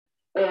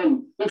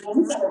If you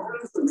look at the Holy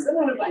Spirit, it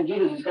doesn't look like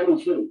Jesus is coming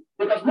soon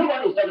because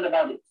nobody is talking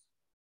about it.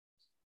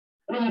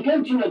 I mean, you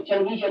can't tune a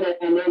television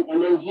and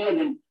then hear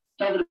them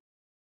talking.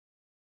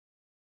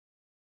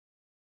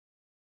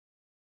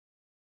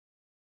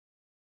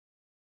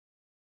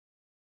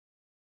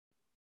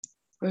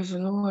 Praise the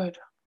Lord.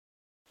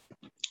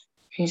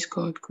 Praise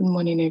God. Good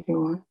morning,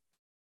 everyone.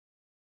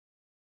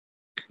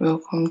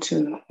 Welcome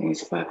to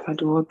Inspired by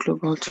the Word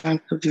Global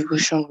Time of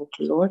Devotion with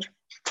the Lord.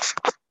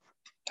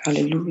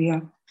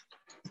 Hallelujah.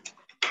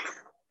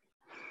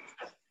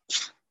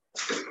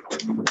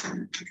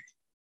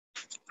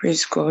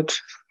 Praise God.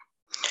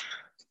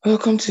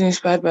 Welcome to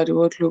Inspired by the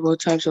Word Global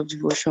Times of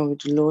Devotion with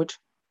the Lord.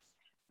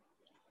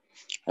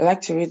 I'd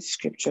like to read the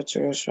scripture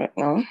to us right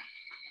now.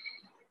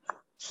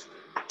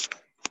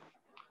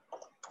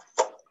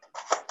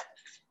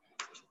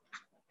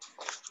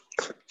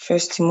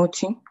 First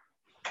Timothy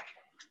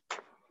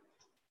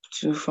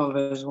 2 from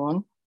verse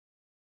 1.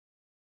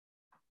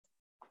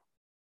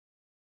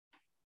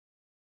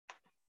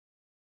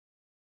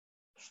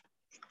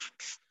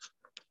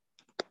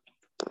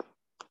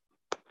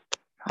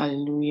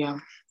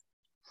 Hallelujah.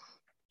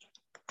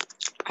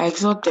 I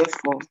exhort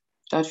therefore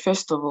that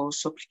first of all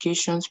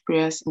supplications,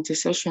 prayers,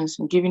 intercessions,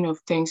 and giving of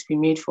thanks be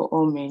made for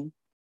all men,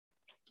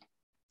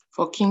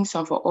 for kings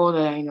and for all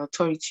that are in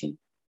authority,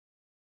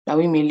 that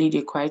we may lead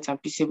a quiet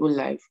and peaceable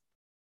life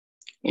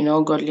in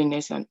all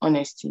godliness and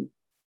honesty.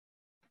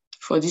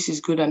 For this is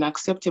good and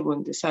acceptable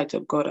in the sight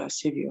of God our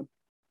Savior,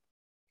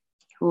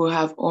 who will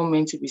have all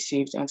men to be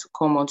saved and to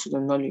come unto the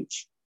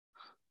knowledge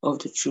of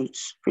the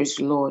truth. Praise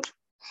the Lord.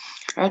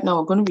 Right now,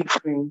 we're going to be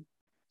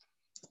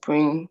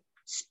praying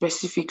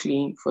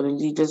specifically for the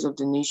leaders of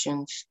the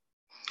nations,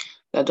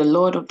 that the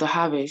Lord of the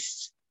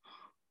harvest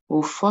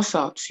will force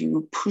out, he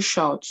will push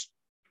out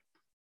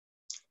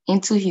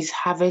into his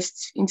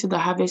harvest, into the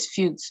harvest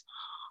fields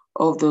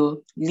of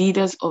the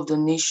leaders of the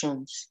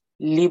nations,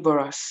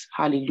 laborers,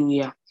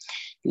 hallelujah,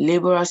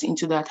 laborers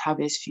into that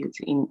harvest field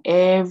in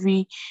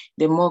every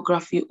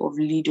demography of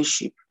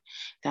leadership,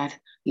 that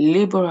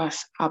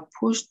laborers are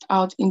pushed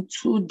out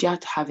into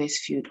that harvest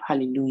field,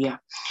 hallelujah.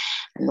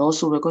 And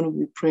also we're going to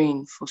be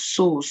praying for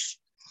souls,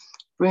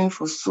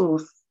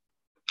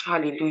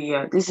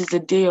 hallelujah. This is the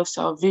day of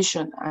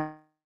salvation.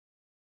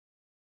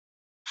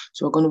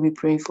 So we're going to be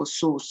praying for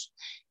souls,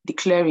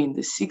 declaring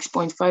the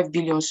 6.5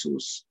 billion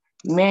souls,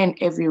 men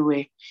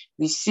everywhere,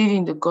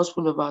 receiving the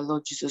gospel of our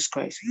Lord Jesus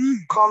Christ,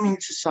 coming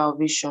to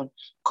salvation,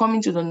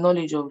 coming to the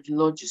knowledge of the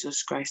Lord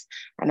Jesus Christ,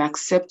 and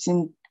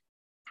accepting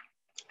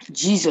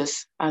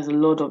Jesus as the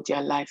Lord of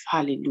their life.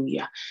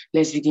 Hallelujah.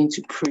 Let's begin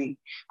to pray.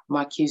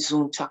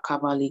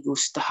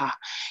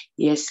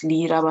 Yes,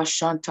 Lira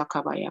Bashanta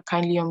Kabaya.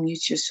 Kindly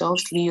unmute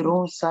yourselves.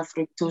 Liron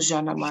Safricto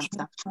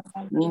Janamanta.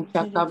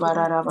 Minta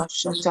Kabarara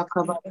Bashanta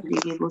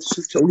Kabari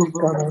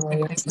Sutukubo.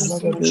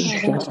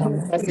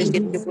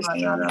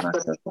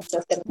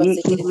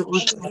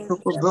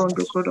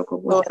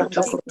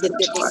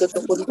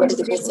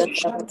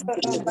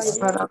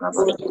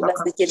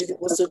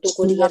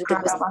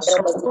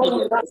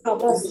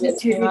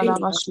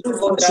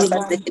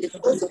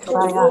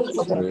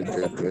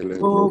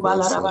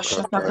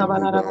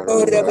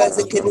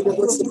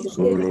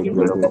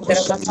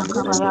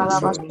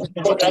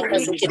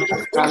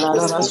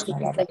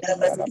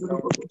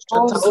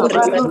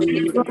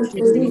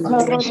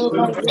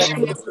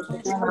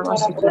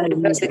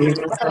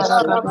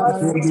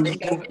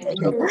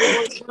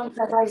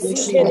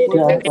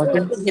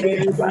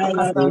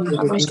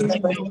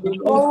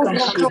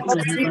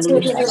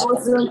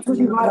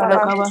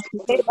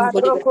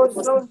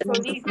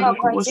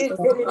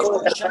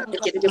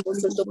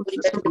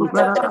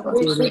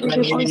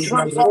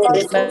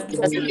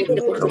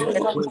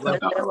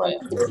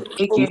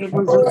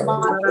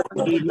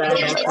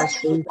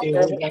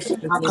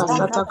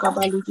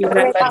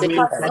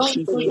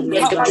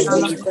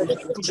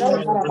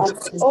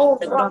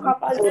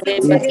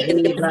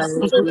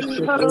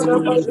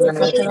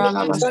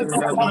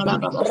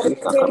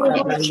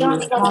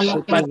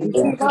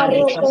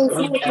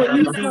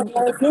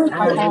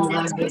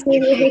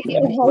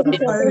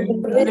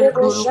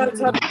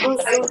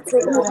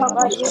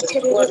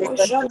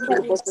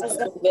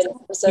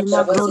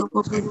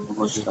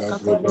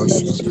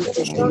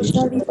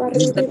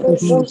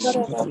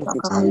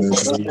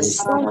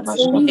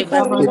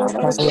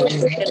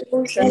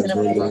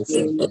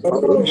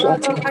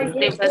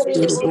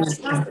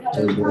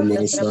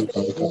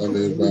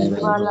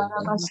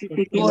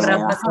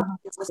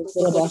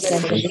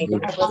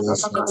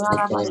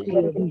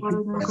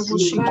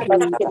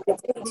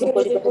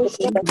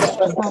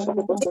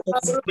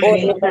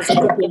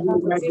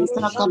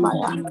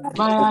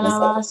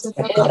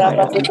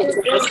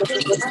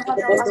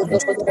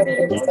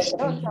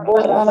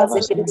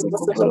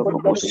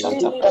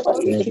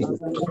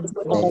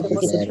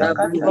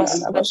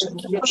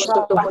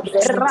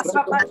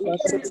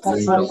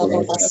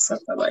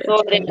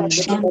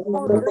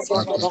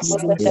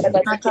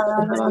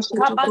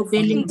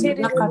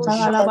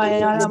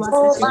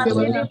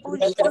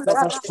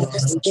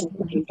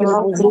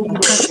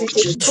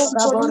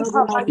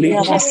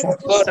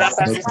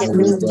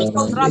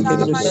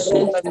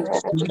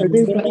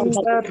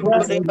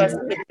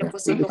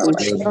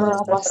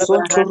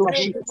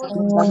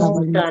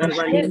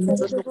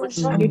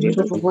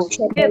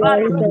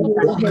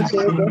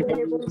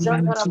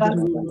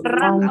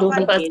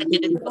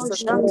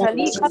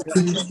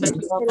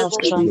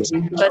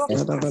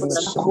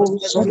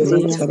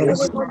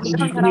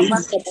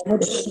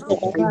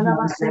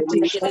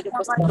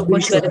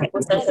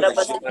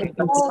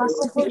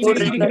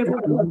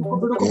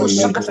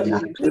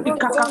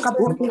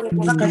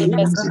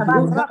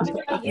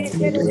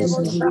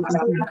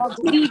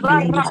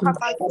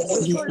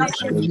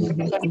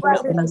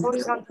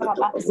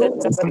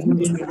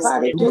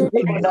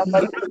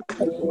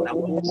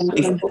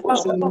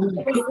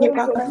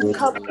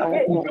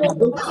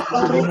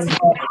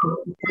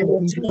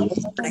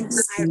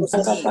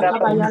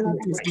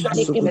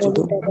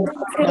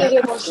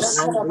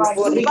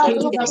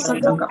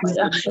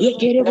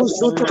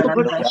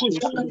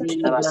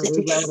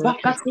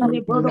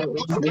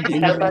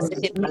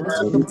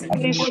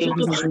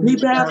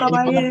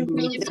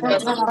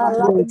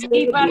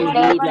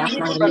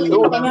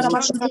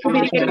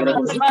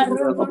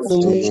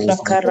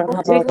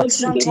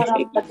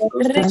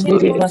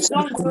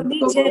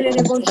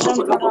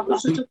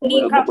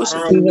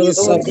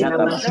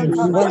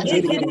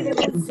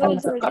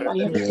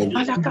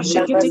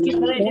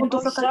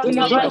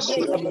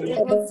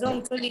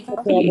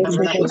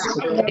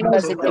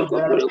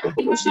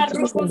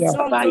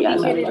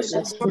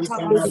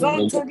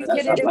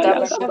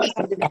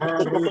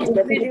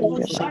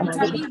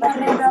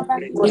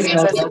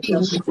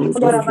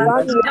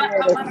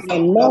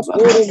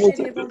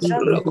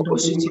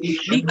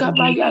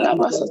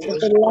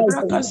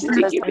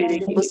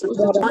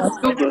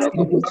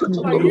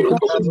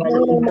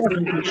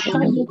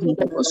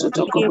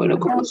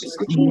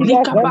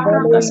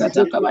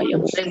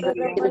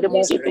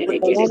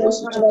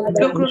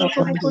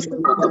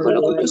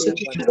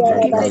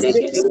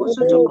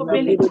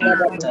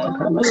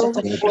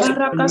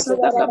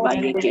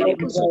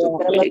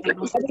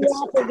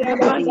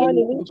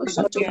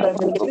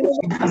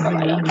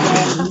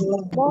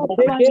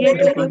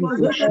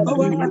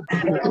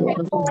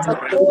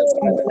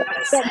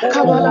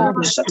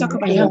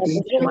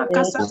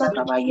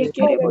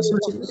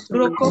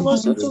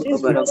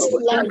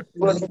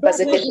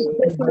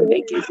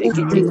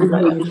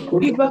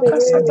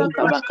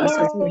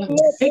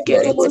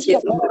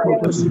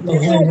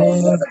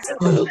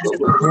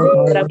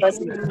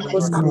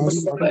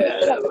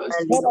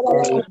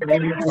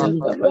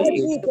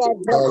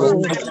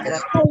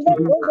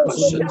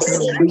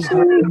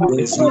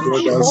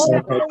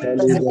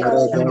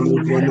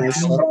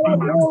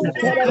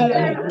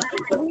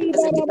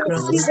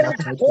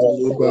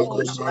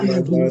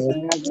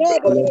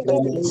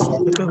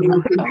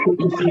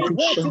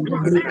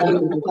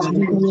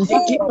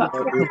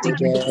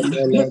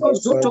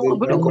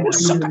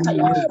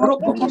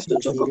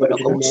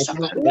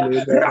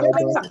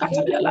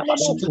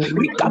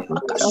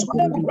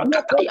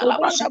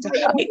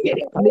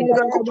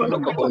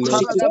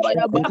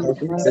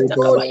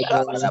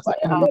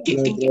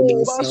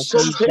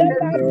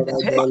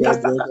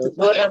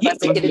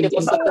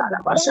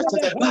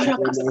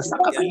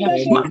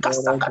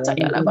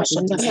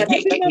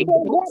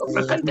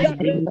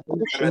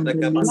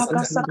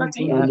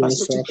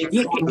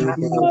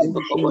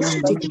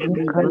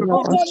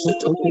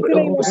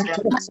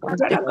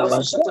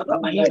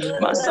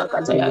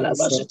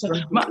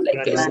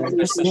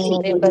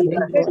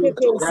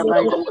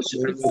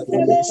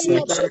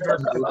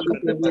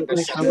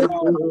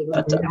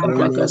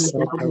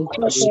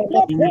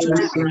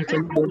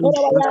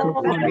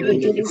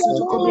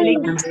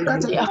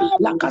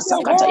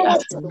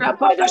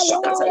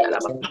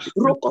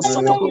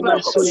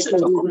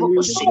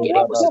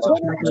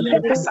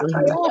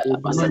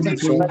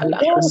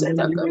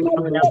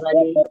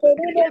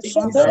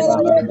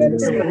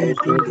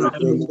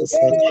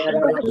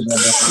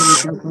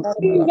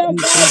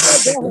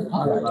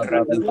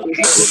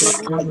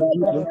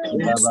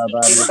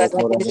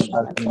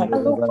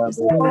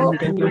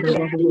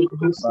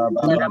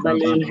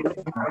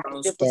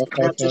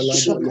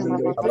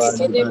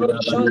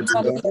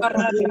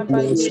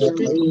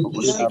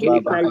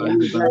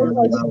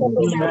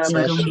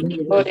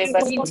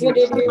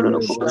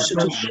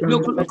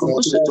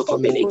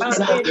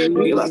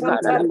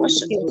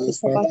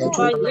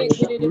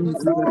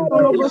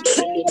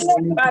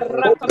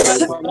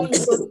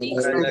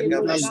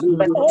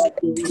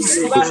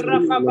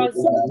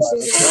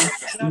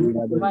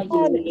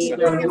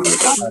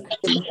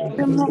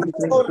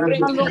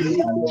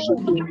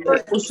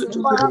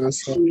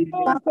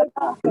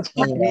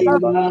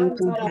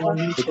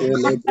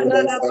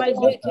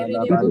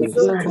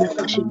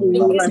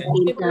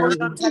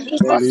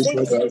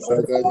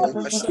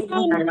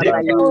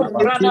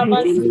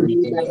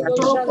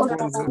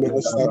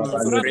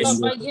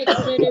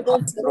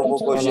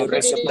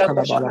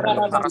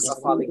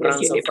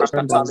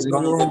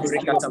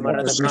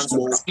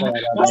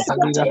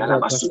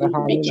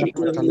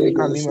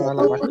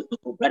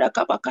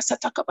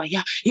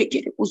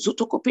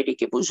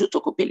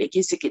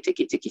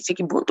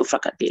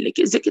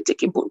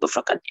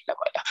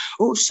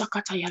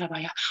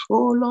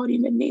 Oh Lord,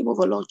 in the name of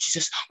our Lord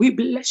Jesus, we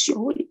bless your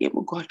holy name,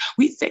 oh God.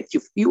 We thank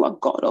you. You are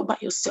God all by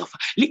yourself.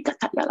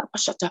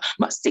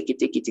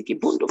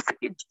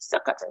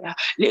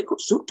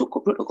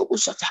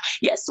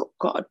 Yes, oh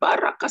God.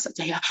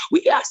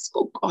 We ask,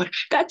 oh God,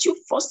 that you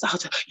force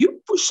out,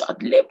 you push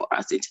out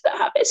laborers into the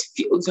harvest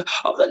fields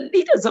of the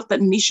leaders of the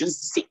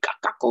nations.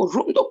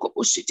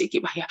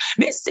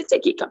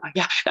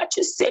 That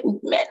you send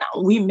men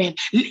and women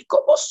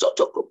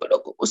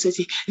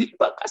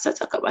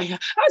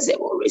as they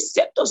were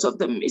receptors of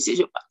the message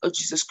of our Lord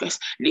Jesus Christ.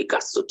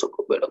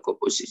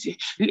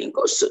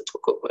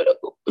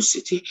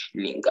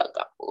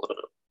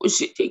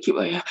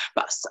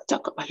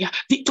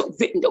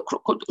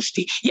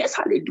 Yes,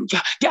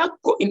 hallelujah. They are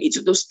going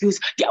into those fields.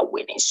 They are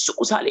winning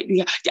souls.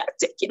 Hallelujah. They are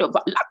taking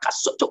over. Taking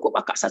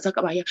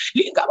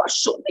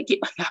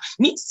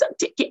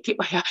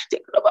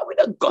over with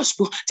the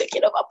gospel.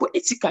 Taking over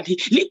politically.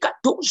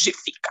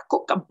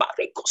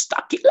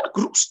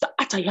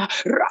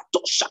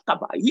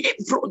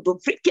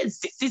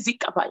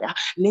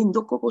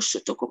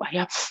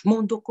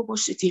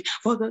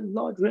 For the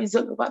Lord reigns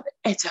over the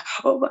earth.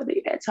 Over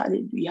the earth.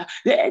 Hallelujah.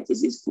 The earth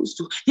is his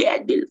footstool. The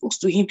earth belongs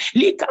to him.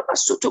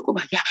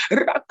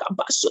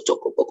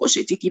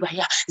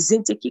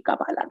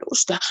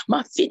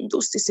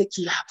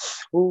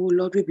 Oh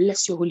Lord, we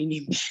bless your holy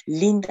name.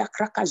 Linda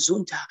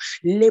Krakazunta,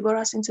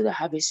 laborers into the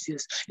harvest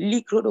fields.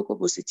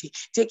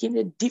 Taking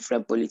the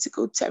different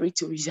political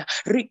territories,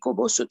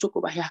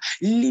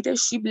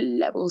 leadership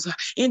levels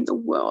in the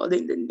world,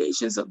 in the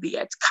nations of the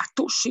earth.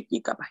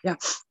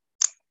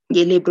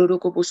 Yes,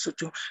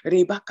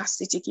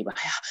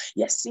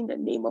 in the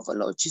name of our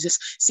Lord Jesus,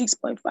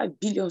 6.5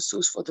 billion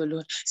souls for the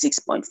Lord,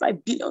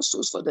 6.5 billion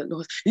souls for the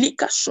Lord.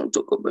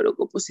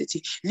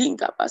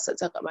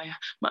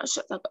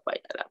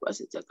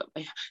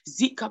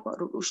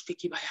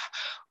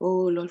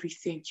 Oh Lord, we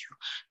thank you.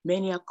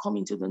 Many are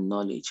coming to the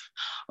knowledge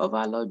of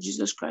our Lord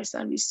Jesus Christ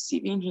and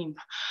receiving him.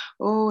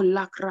 Oh,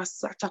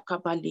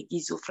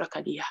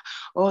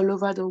 all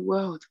over the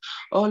world,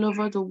 all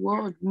over the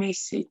world.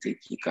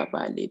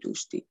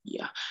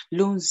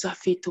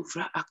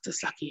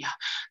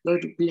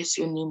 Lord, we bless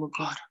your name, O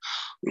God.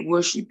 We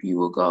worship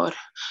you, O God.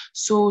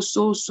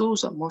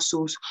 Souls and more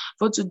souls.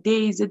 For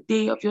today is the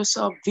day of your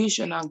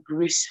salvation and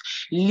grace.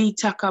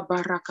 Blessed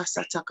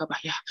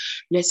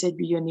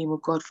be your name, O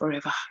God,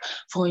 forever.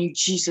 For in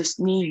Jesus'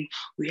 name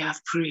we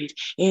have prayed.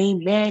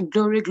 Amen.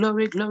 Glory,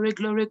 glory, glory,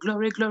 glory,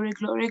 glory, glory,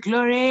 glory,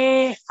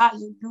 glory.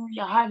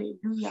 Hallelujah,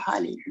 hallelujah,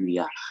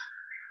 hallelujah.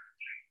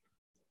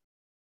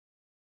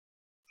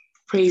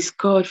 Praise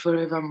God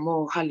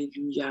forevermore.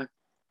 Hallelujah.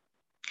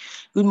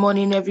 Good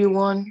morning,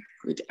 everyone.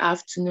 Good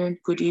afternoon,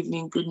 good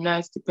evening, good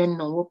night, depending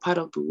on what part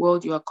of the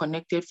world you are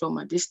connected from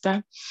at this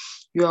time.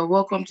 You are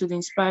welcome to the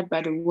Inspired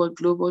by the Word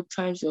Global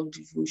Times of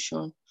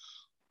Devotion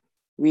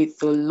with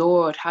the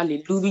Lord.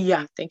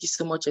 Hallelujah. Thank you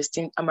so much,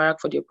 esteemed Amarak,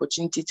 for the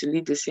opportunity to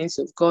lead the saints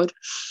of God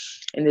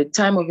in the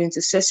time of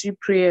intercessory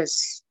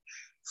prayers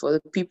for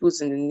the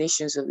peoples and the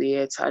nations of the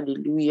earth.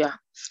 Hallelujah.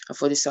 And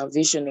for the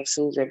salvation of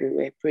souls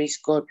everywhere. Praise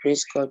God,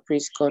 praise God,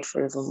 praise God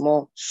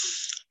forevermore.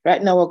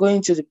 Right now, we're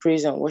going to the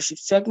praise and worship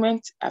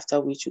segment,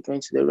 after which we're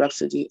going to the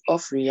Rhapsody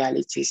of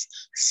Realities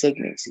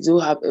segment. Do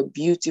have a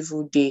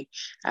beautiful day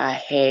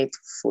ahead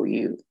for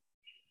you.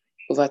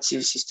 Over to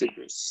you, Sister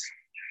Grace.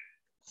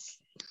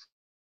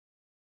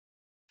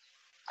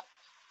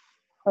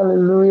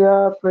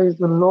 Hallelujah. Praise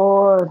the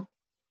Lord.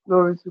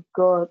 Glory to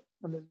God.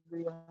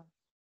 Hallelujah.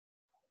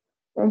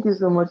 Thank you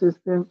so much,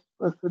 esteemed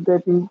Pastor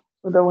Debbie,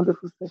 for that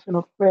wonderful session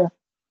of prayer.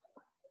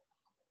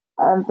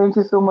 And thank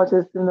you so much,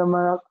 esteemed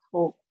Amarak,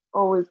 for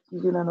always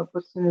giving an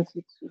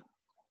opportunity to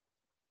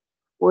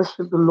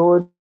worship the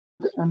Lord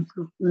and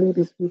to lead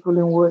his people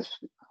in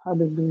worship.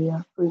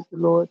 Hallelujah. Praise the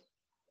Lord.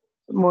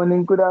 Good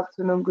morning, good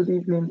afternoon, good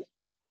evening,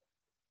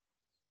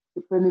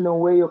 depending on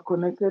where you're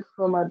connected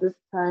from at this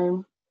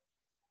time.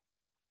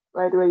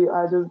 Right where you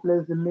are, just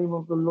bless the name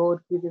of the Lord,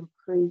 give him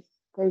praise,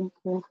 thank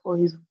him for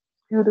his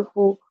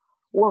beautiful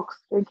works,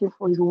 thank him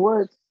for his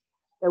words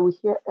that we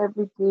hear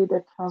every day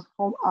that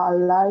transform our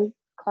lives.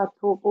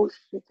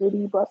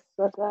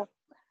 Katoboshiteribasata.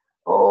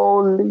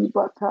 Oh,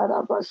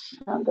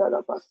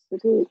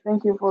 Libatarabashandarabasite.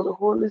 Thank you for the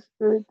Holy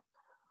Spirit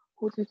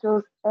who teaches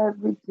us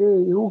every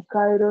day, who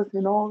guides us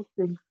in all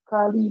things.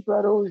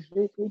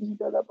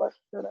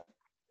 Kalibarosheteridarabashara.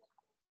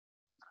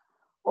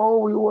 Oh,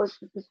 we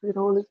worship the sweet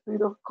Holy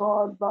Spirit of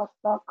God.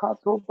 Basta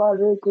kato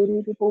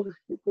barekeri de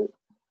boshite.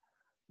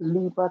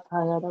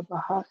 Libatayara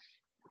bahash.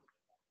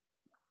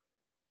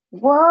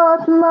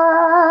 What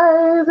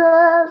my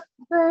eyes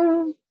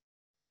think,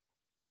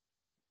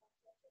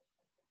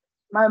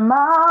 my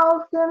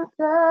mouth can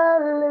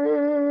tell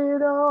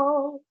it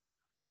all.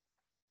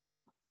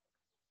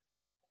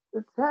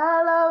 To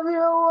tell of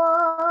your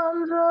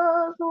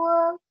wondrous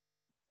work,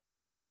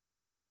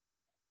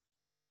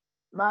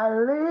 my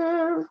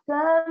lips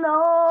can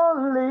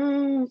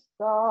only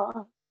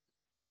start.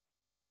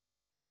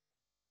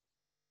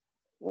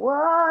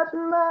 What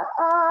my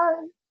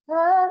eyes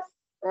have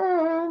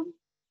seen,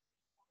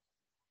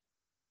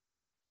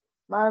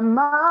 my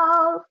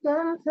mouth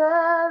can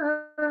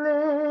tell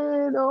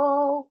it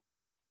all.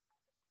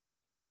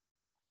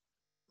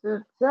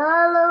 To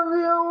tell of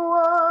your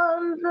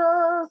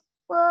wondrous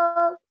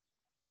work,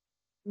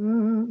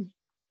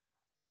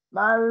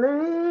 my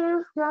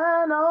lips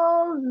can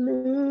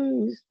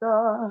only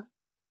start.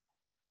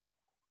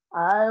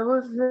 I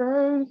will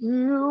thank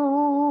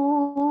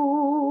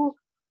you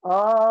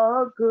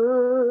are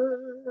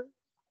good.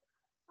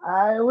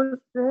 I will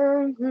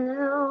thank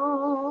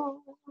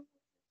you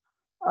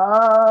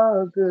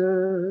are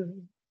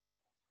good.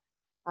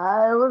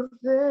 I will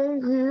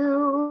thank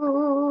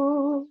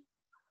you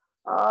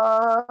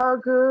are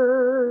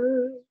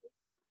good.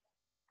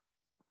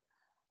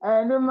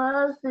 And your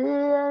mercy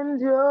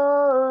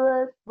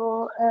endureth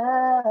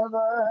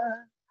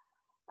forever.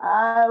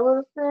 I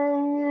will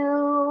sing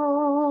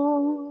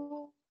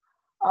you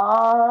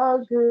are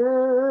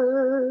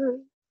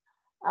good.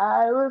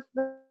 I will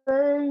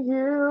sing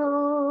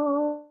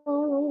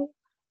you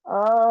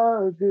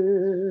are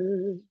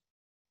good.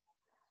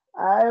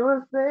 I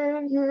will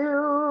sing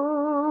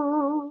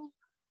you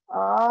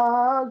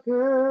are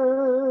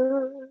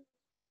good.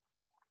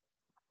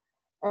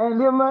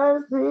 And your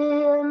mercy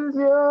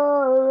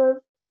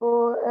endureth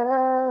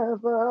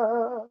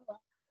forever.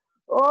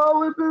 Oh,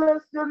 we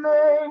bless your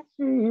name,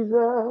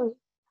 Jesus.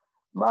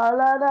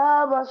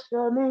 Malada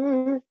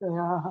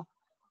Bashanisa.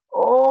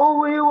 Oh,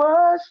 we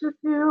worship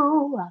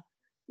you.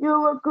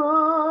 You are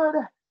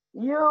good.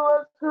 You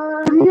are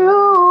good.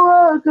 You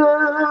are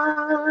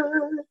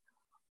good.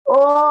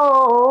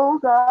 Oh,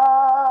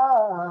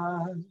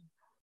 God.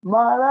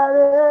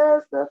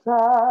 Malade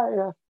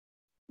Sataya.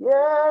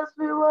 Yes,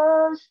 we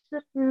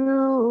worship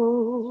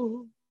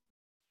you.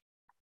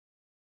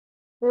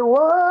 The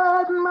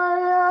word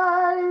my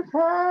eyes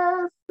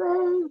have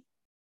seen,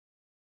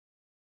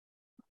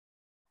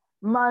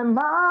 my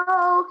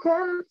mouth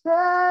can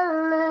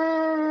tell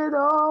it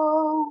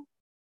all.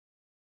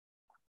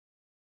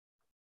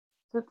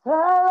 To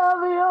tell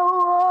of your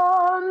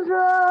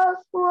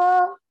wondrous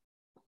work,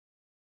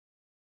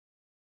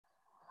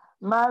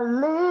 my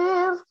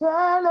lips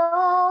can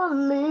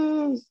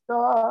only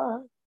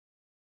start.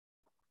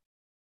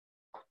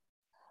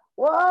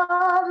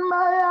 What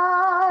my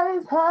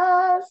eyes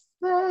have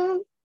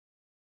seen,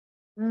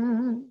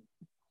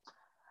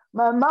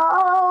 my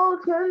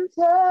mouth can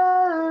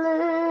tell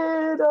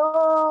it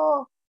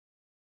all.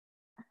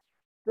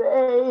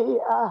 Say,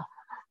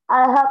 I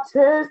have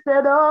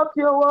tasted of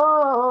your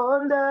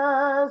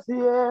wonders,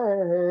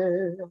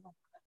 yeah.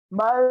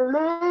 My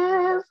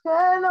lips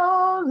can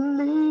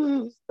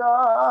only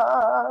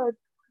start.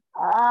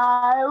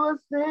 I will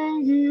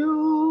sing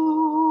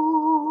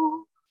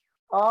you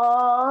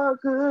are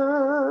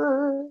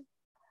good.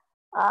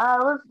 I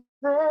will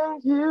sing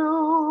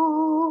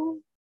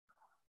you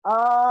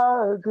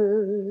are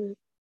good.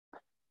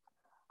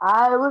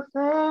 I will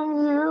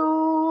sing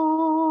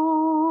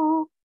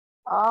you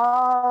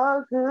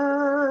are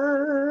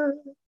good.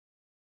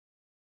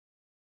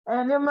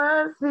 And your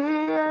mercy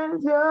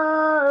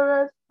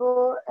endureth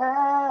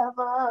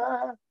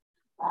forever.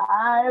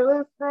 I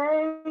will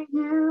thank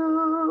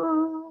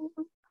you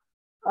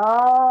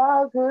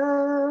are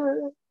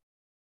good.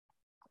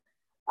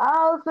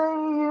 I'll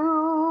thank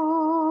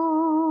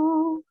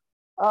you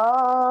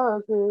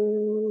are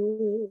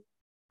good.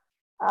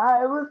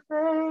 I will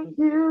thank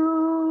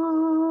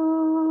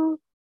you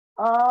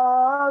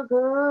are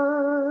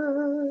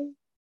good.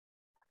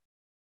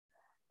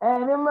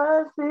 And your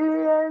mercy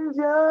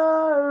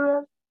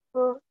endureth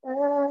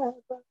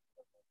forever.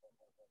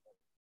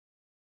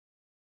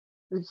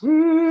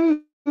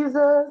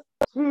 Jesus,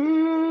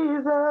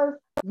 Jesus,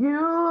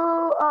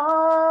 you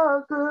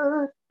are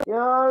good.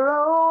 You're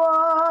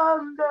a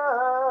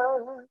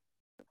wonder.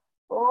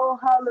 Oh,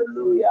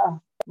 hallelujah.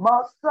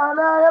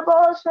 Masana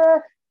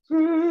Boshe,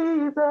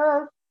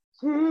 Jesus,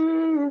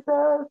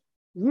 Jesus,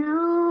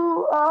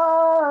 you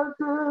are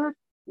good.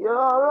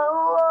 You're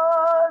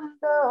a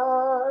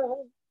wonder.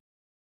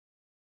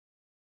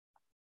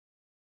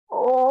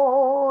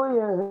 Oh,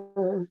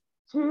 yes.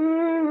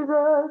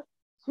 Jesus,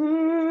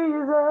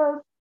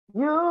 Jesus,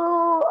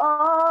 you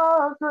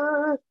are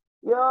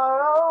You're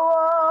a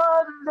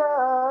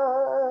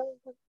wonder.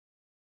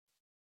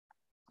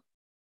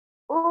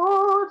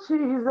 Oh,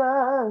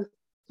 Jesus,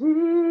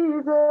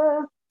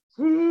 Jesus,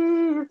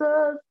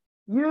 Jesus,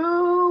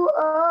 you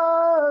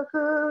are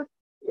good.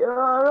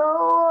 You're a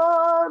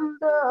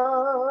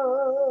wonder.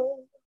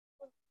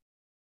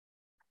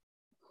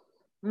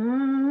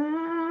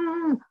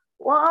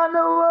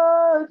 Wonder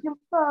working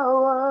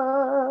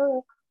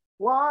power,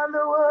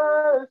 wonder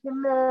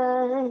working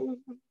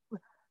name.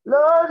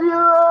 Lord, you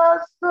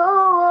are so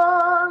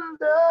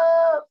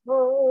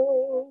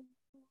wonderful.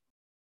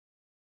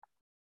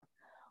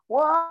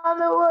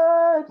 Wonder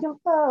working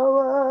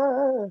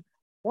power,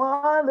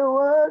 wonder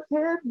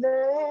working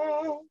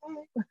name.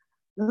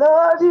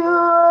 Lord, you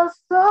are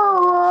so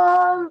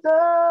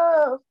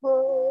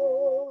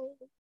wonderful.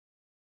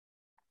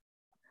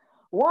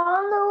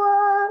 Wonder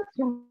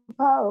working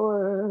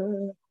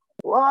power,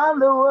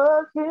 wonder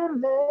working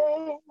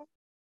name.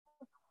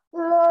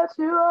 Lord,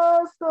 you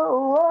are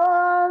so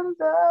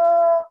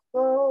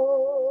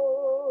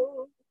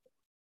wonderful.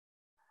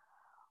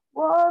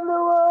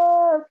 Wonder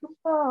working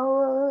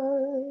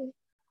power,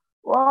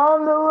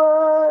 wonder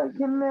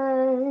working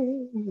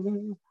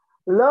name.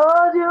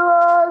 Lord, you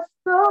are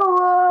so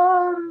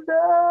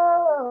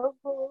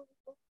wonderful.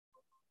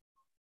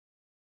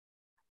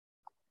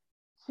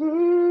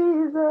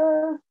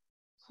 Jesus,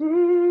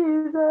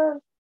 Jesus,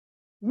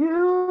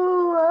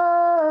 you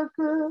are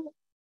good.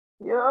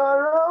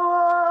 You're a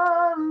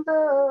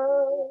wonder.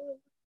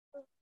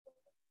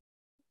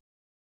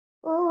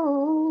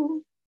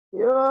 Oh,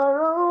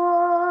 you're a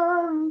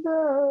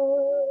wonder.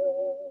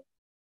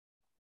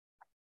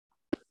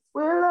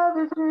 We love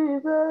you,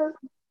 Jesus.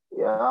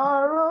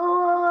 You're a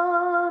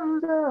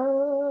wonder.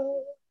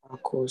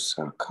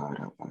 Akosa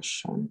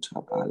karabashanta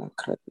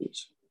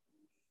balakradish.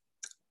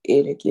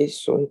 Erege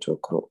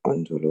sontoko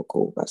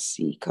ondoloko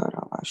basi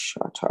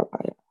karabashata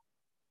baya.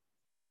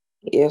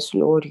 Yes,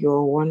 Lord, you're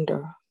a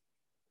wonder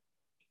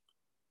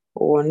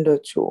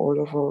to all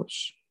of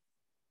us,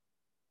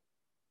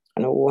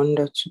 and a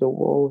wonder to the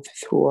world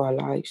through our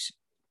lives.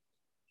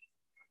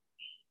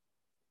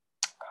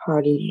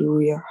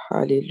 Hallelujah,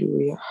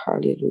 hallelujah,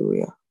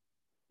 hallelujah.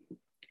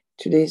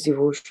 Today's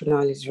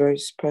devotional is very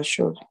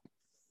special,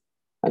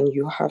 and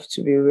you have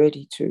to be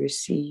ready to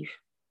receive.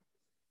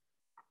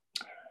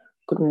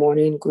 Good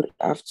morning, good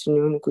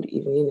afternoon, good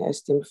evening,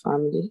 esteemed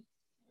family,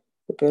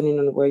 depending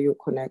on where you're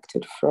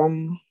connected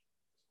from.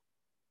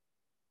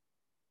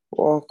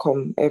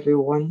 Welcome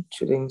everyone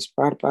to the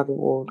Inspired by the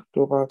Word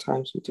Global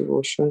Times of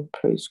Devotion.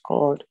 Praise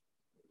God.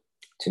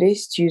 Today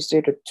is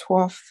Tuesday, the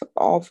 12th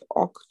of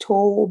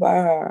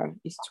October.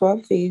 It's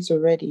 12 days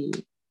already.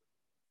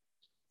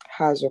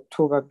 How's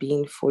October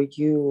been for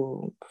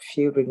you?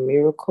 Filled with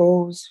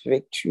miracles,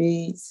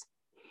 victories?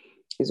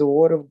 Is the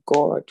Word of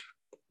God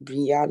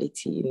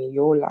reality in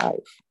your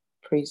life?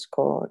 Praise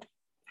God.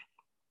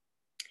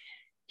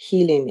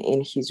 Healing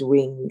in His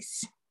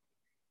wings.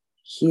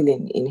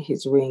 Healing in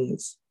His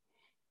wings.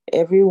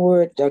 Every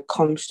word that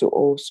comes to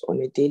us on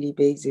a daily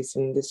basis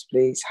in this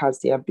place has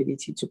the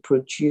ability to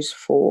produce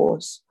for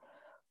us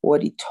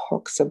what it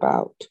talks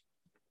about.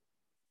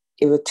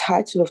 If the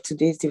title of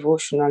today's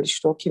devotional is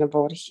talking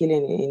about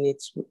healing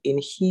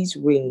in His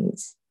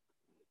wings,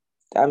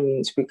 that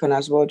means we can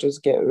as well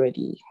just get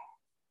ready.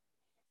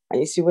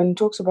 And you see, when it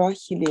talks about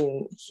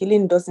healing,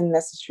 healing doesn't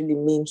necessarily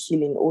mean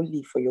healing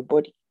only for your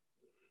body.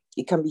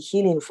 It can be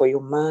healing for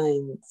your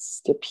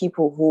minds. The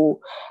people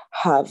who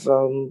have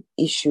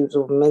issues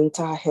of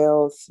mental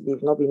health,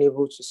 they've not been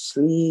able to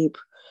sleep,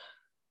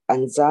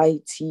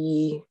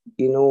 anxiety,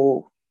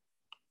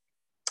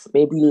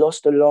 maybe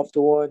lost a loved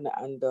one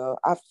and the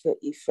after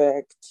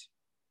effect.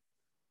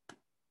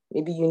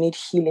 Maybe you need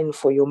healing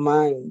for your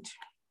mind.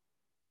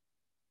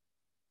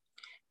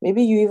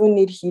 Maybe you even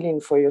need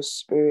healing for your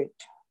spirit.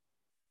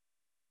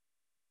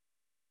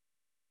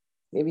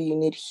 Maybe you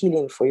need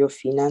healing for your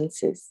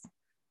finances.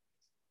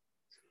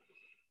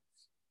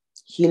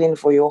 Healing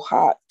for your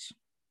heart.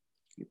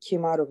 You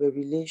came out of a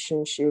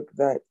relationship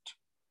that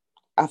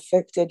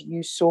affected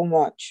you so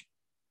much.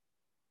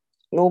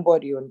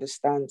 Nobody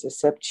understands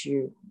except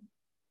you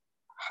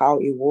how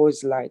it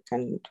was like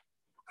and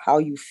how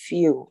you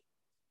feel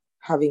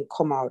having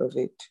come out of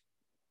it.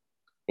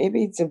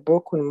 Maybe it's a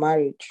broken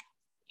marriage,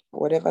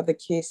 whatever the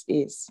case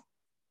is.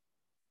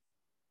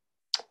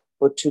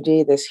 But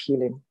today there's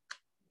healing.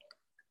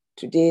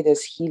 Today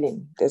there's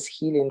healing. There's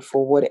healing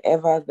for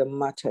whatever the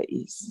matter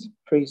is.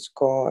 Praise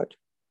God.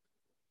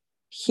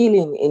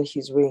 Healing in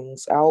His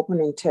wings. Our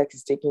opening text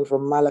is taken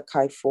from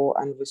Malachi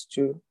 4 and verse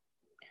 2.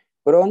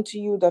 But unto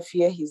you that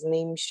fear His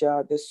name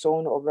shall the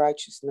Son of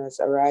Righteousness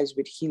arise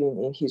with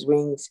healing in His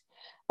wings,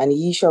 and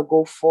ye shall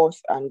go forth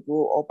and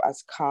grow up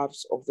as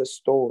calves of the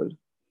stall.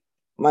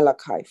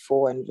 Malachi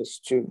 4 and verse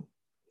 2.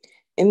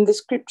 In the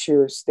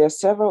scriptures, there are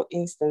several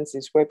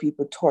instances where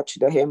people touched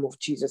the hem of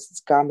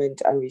Jesus'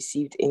 garment and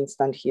received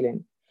instant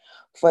healing.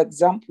 For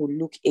example,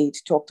 Luke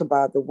 8 talked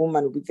about the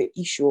woman with the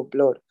issue of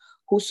blood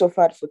who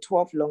suffered for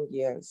 12 long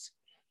years,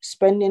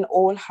 spending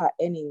all her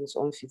earnings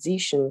on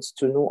physicians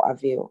to no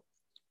avail.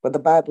 But the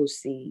Bible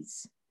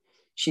says,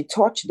 she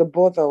touched the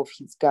border of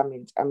his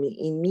garment, and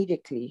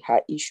immediately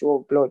her issue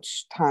of blood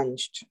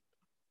stanched.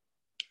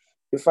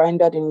 You find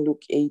that in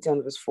Luke 8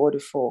 and verse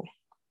 44.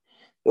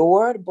 The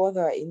word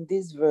border in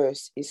this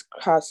verse is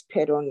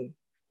kraspedon,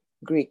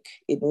 Greek.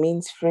 It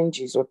means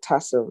fringes or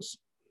tassels.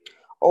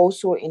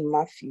 Also in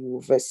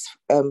Matthew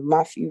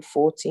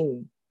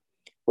 14,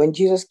 when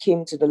Jesus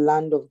came to the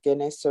land of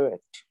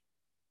Gennesaret,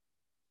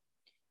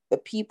 the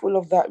people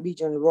of that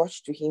region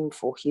rushed to him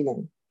for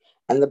healing.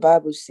 And the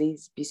Bible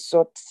says,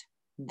 besought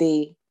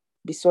him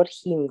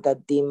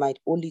that they might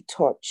only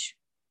touch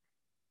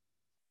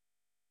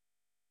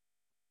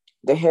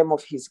the hem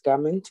of his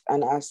garment,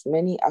 and as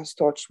many as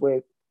touched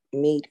were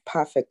made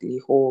perfectly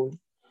whole.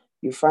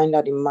 You find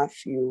that in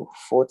Matthew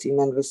 14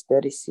 and verse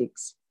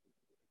 36.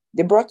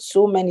 They brought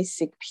so many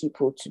sick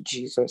people to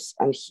Jesus,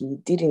 and he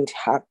didn't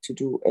have to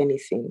do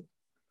anything.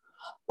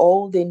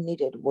 All they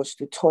needed was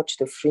to touch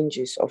the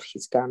fringes of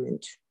his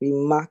garment.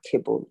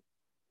 Remarkable.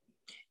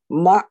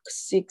 Mark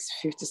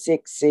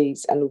 6:56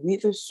 says, and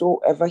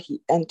whithersoever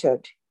he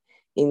entered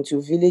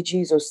into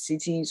villages or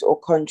cities or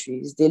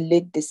countries, they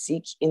laid the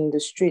sick in the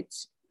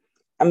streets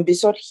and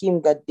besought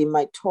him that they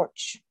might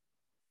touch,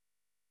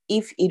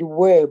 if it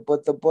were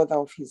but the border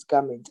of his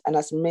garment, and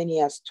as many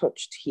as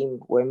touched him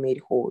were made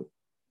whole.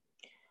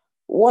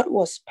 What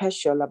was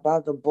special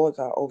about the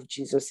border of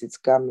Jesus'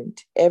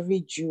 garment?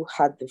 Every Jew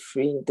had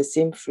the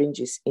same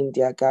fringes in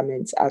their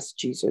garments as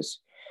Jesus.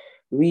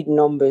 Read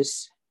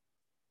Numbers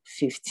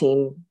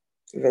 15,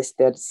 verse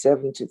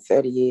 37 to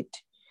 38.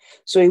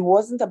 So it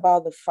wasn't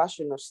about the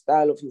fashion or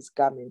style of his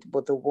garment,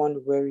 but the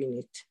one wearing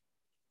it.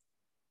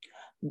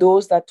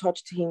 Those that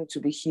touched him to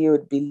be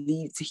healed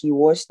believed he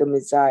was the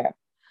Messiah.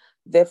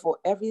 Therefore,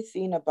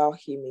 everything about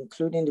him,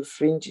 including the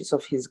fringes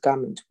of his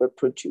garment,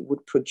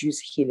 would produce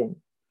healing.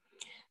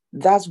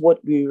 That's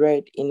what we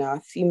read in our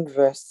theme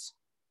verse.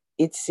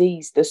 It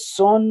says, the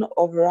Son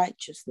of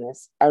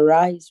Righteousness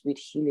arise with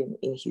healing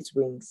in his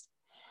wings.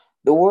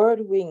 The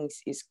word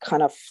wings is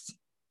kanaf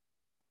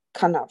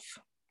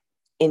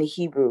in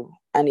Hebrew,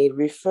 and it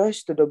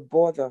refers to the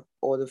border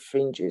or the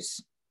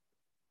fringes.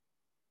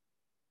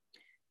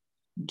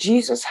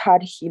 Jesus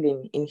had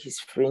healing in his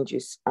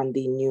fringes, and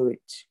they knew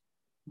it.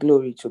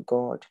 Glory to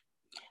God.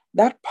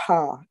 That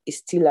power is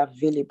still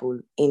available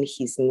in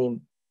his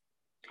name.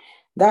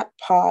 That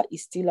power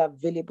is still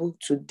available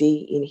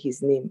today in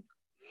his name.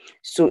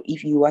 So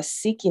if you are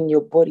sick in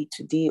your body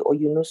today, or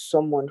you know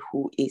someone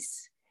who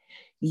is,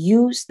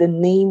 use the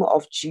name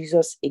of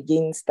Jesus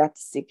against that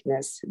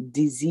sickness,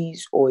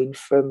 disease, or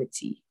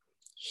infirmity.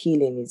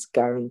 Healing is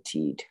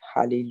guaranteed.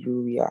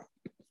 Hallelujah.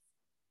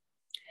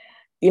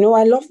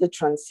 I love the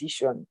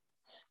transition,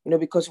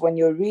 because when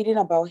you're reading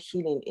about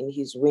healing in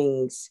his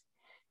wings,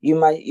 you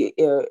might,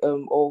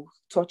 or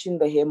touching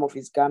the hem of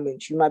his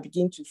garment, you might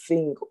begin to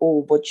think,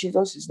 oh, but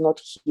Jesus is not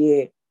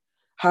here.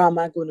 How am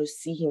I going to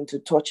see him to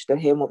touch the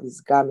hem of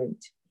his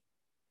garment?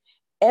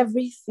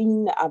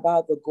 Everything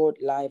about the God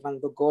life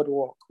and the God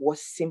walk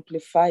was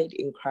simplified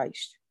in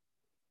Christ.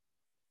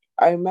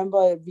 I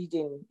remember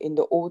reading in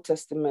the Old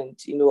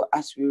Testament,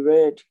 as we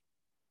read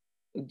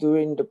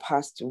during the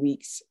past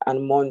weeks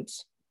and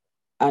months,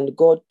 and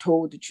God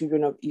told the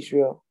children of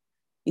Israel,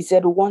 he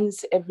said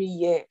once every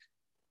year.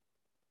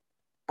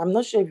 I'm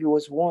not sure if it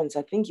was once.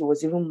 I think it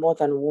was even more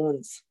than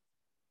once.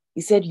 He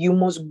said, you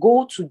must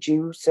go to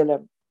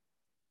Jerusalem.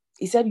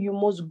 He said, you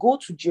must go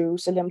to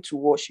Jerusalem to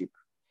worship.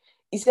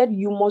 He said,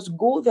 you must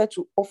go there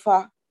to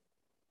offer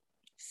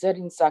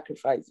certain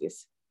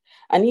sacrifices.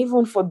 And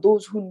even for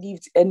those who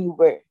lived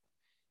anywhere,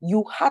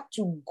 you had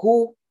to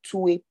go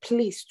to a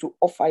place to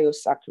offer your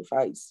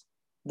sacrifice,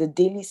 the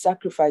daily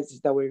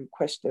sacrifices that were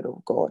requested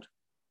of God.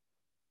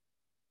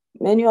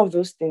 Many of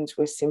those things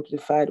were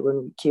simplified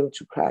when we came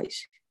to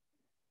Christ.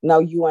 Now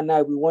you and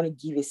I, we want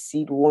to give a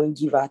seed, we want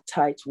to give our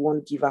tithe, we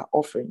want to give our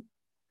offering.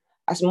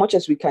 As much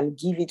as we can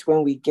give it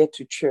when we get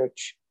to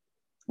church,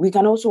 we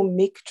can also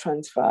make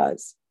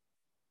transfers.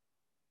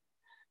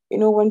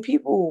 When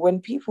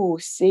people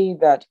say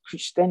that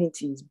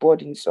Christianity is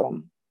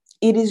burdensome,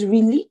 it is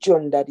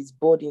religion that is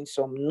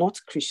burdensome,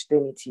 not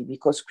Christianity,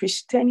 because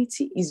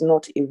Christianity is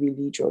not a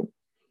religion.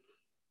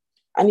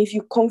 And if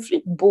you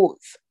conflict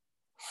both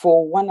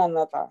for one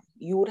another,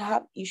 you would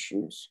have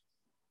issues.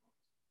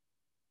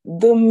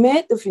 The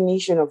mere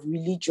definition of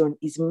religion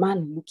is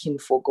man looking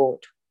for God.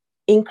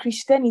 In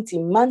Christianity,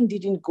 man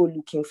didn't go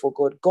looking for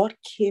God. God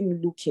came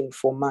looking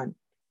for man.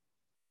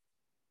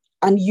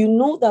 And you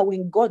know that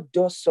when God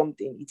does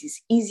something, it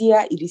is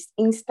easier, it is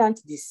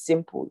instant, it is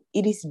simple,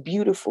 it is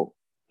beautiful.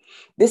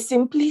 The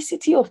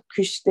simplicity of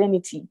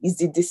Christianity is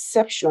the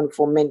deception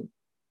for many.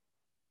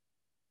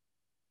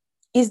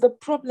 It's the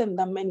problem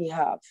that many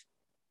have.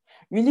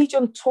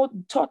 Religion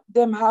taught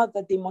them how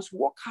that they must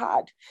work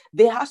hard.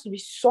 There has to be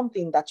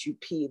something that you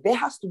pay. There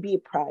has to be a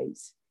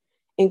price.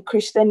 In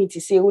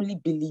Christianity, say only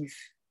believe.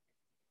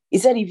 He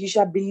said, if you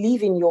shall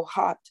believe in your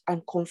heart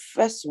and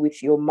confess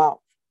with your mouth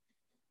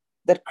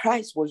that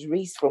Christ was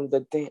raised from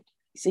the dead,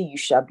 he said, you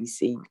shall be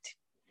saved.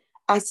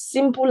 As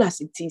simple as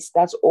it is,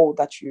 that's all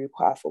that you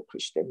require for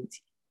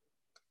Christianity.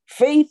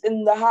 faith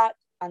in the heart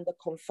and the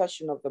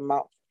confession of the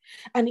mouth,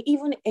 and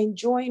even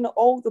enjoying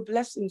all the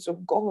blessings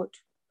of God.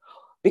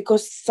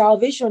 Because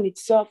salvation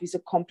itself is a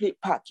complete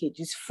package.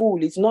 It's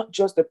full. It's not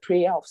just the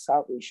prayer of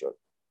salvation.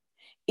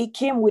 It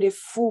came with a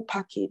full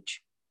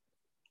package.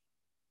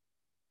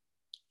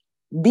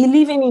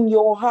 Believing in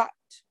your heart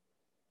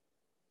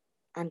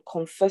and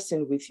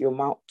confessing with your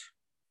mouth.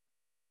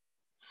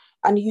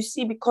 And you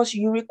see, because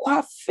you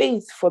require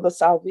faith for the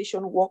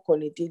salvation work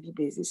on a daily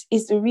basis,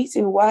 is the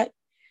reason why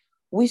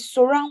what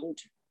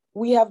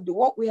we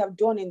have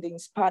done in the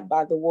Inspired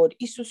by the Word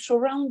is to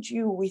surround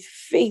you with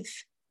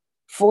faith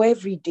for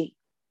every day.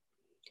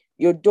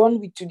 You're done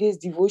with today's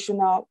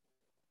devotional.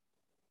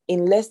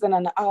 In less than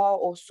an hour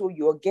or so,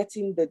 you're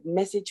getting the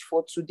message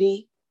for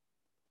today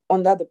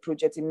under the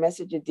Projecting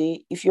Message a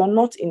Day. If you're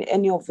not in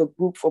any of the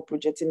group for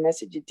Projecting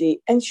Message a Day,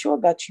 ensure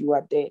that you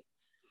are there.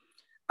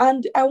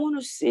 And I want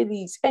to say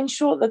this,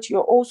 ensure that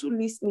you're also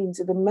listening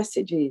to the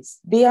messages.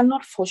 They are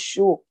not for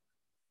show.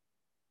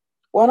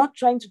 We're not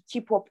trying to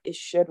keep up a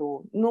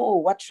schedule. No,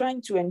 we're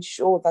trying to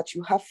ensure that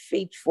you have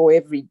faith for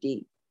every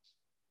day,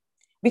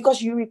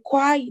 because you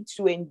require it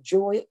to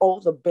enjoy all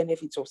the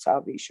benefits of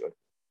salvation.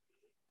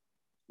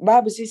 The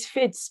Bible says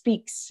faith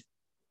speaks.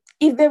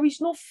 If there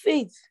is no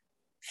faith,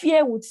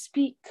 fear would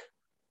speak.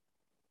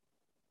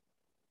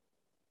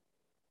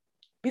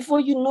 Before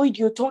you know it,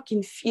 you're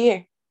talking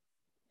fear.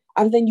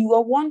 And then you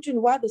are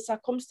wondering why the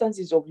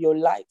circumstances of your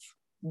life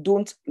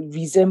don't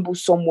resemble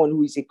someone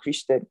who is a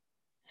Christian.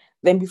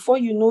 Then before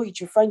you know it,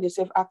 you find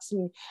yourself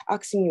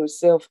asking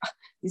yourself,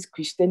 this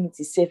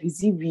Christianity self,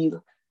 is it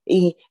real?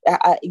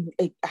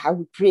 I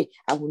will pray,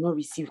 I will not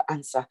receive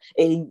answer.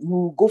 We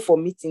will go for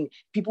meeting,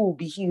 people will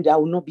be healed, I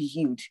will not be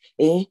healed.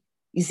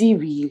 Is it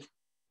real?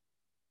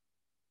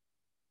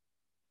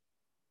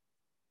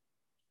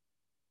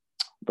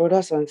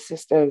 Brothers and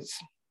sisters,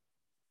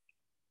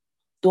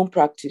 don't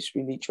practice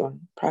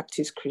religion,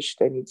 practice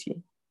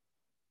Christianity.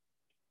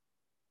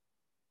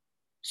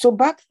 So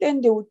back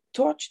then, they would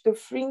touch the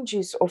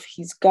fringes of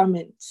his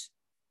garments,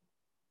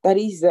 that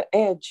is the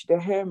edge, the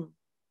hem.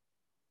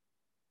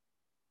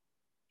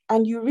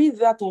 And you read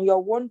that and you're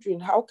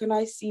wondering, how can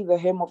I see the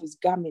hem of his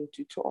garment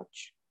to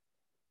touch?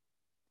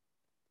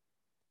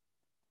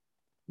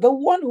 The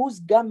one whose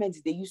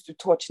garments they used to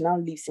touch now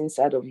lives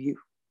inside of you.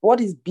 What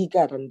is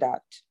bigger than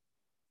that?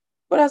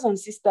 Brothers and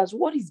sisters,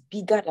 what is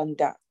bigger than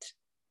that?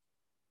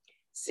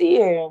 See,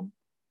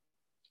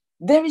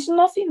 there is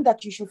nothing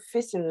that you should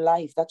face in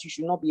life that you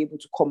should not be able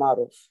to come out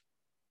of,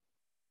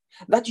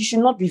 that you should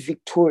not be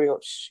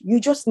victorious. You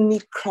just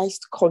need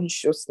Christ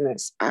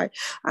consciousness. I've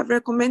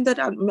recommended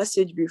that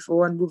message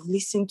before and we've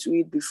listened to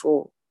it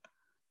before.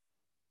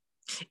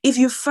 If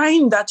you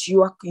find that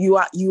your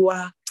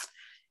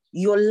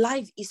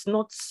life is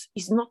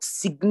not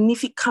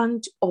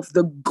significant of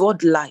the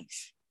God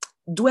life,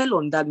 dwell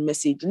on that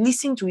message.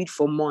 Listen to it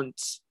for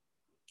months.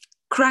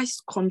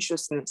 Christ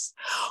consciousness.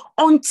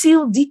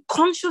 Until the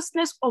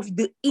consciousness of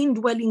the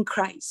indwelling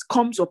Christ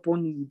comes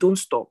upon you, don't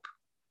stop.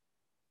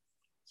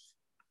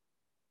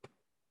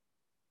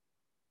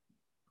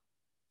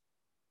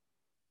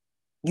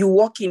 You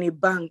work in a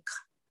bank,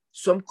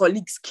 some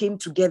colleagues came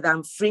together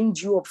and framed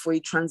you up for a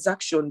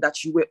transaction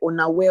that you were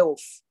unaware of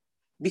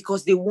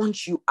because they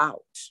want you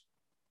out.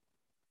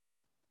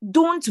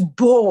 Don't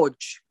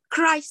budge.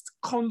 Christ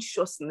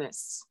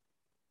consciousness.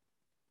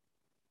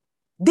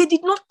 They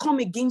did not come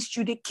against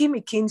you, they came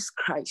against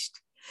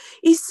Christ.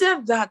 He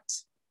said,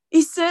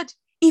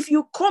 if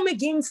you come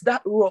against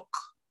that rock,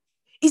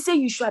 he said,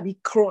 you shall be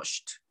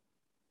crushed.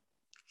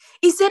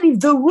 He said, if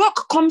the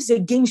rock comes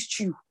against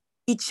you,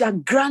 it shall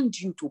grind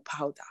you to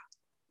powder.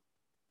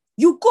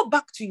 You go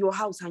back to your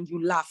house and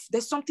you laugh.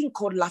 There's something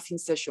called laughing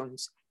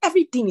sessions.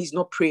 Everything is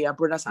not prayer,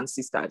 brothers and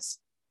sisters.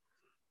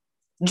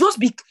 Just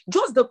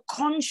the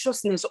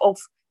consciousness of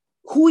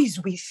who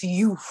is with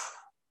you.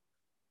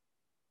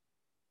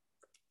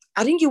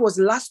 I think it was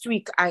last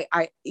week,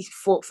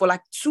 for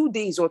like 2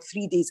 days or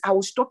 3 days, I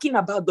was talking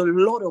about the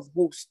Lord of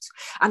hosts,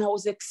 and I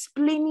was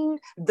explaining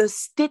the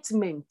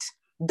statement,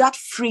 that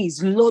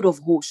phrase, Lord of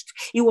hosts.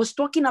 He was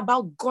talking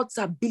about God's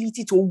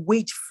ability to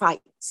wage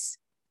fights,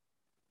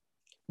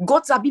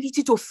 God's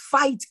ability to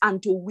fight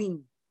and to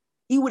win.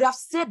 He would have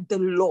said the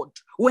Lord.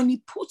 When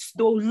he puts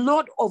the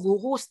Lord of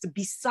hosts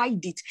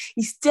beside it,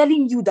 he's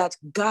telling you that,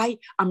 guy,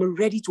 I'm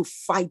ready to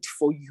fight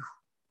for you.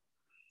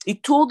 He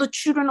told the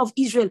children of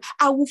Israel,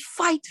 I will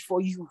fight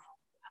for you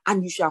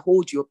and you shall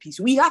hold your peace.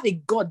 We have a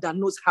God that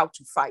knows how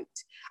to fight,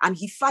 and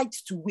he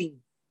fights to win.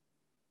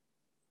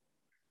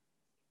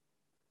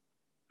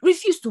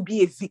 Refuse to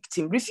be a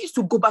victim. Refuse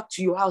to go back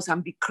to your house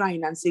and be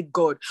crying and say,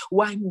 God,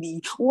 why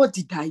me? What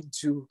did I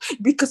do?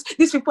 Because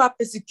these people are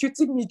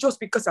persecuting me just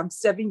because I'm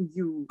serving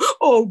you.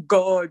 Oh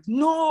God,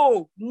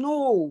 no.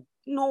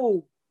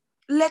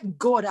 Let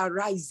God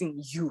arise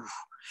in you.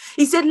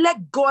 He said,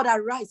 let God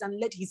arise and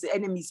let his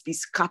enemies be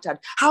scattered.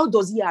 How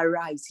does he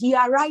arise? He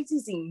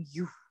arises in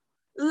you.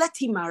 Let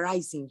him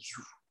arise in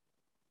you.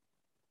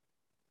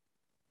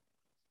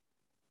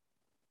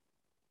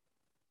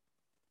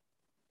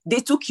 They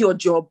took your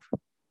job.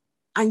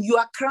 and you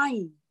are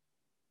crying.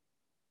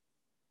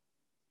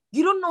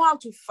 You don't know how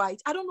to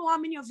fight. I don't know how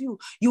many of you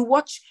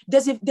watch.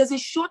 There's a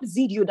short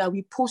video that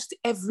we post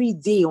every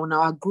day on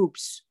our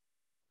groups.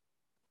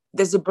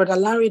 There's a brother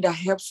Larry that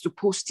helps to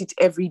post it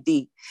every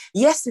day.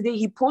 Yesterday,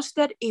 he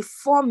posted a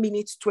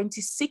 4-minute,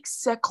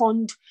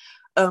 26-second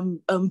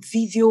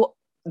video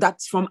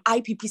that's from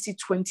IPPC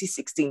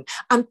 2016.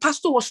 And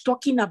Pastor was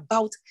talking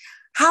about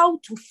how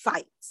to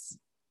fight.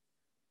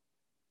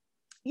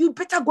 You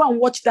better go and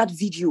watch that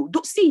video.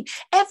 See,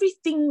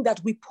 everything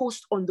that we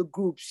post on the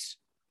groups,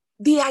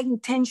 they are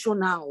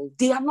intentional.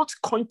 They are not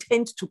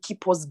content to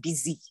keep us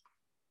busy.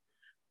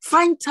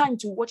 Find time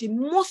to watch it.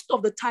 Most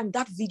of the time,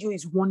 that video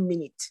is 1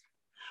 minute.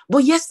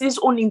 But yesterday's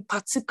one in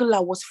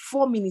particular was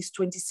 4 minutes,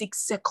 26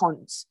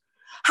 seconds.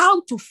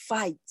 How to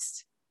fight.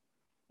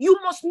 You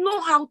must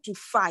know how to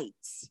fight.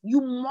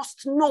 You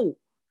must know.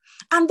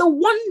 And the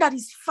one that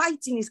is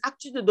fighting is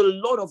actually the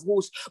Lord of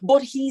hosts,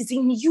 but he's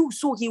in you,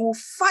 so he will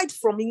fight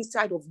from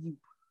inside of you.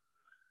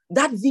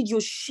 That video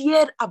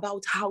shared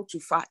about how to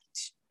fight.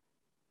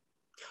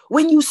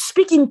 When you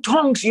speak in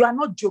tongues, you are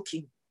not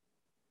joking.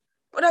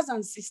 Brothers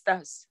and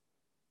sisters,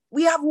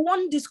 we have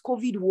won this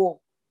COVID war.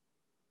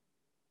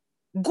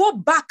 Go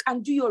back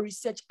and do your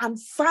research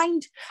and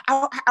find,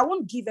 I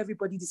won't give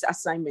everybody this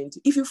assignment.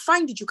 If you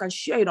find it, you can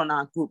share it on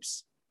our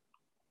groups.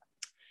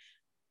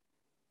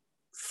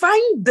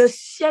 Find the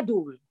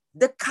schedule,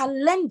 the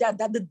calendar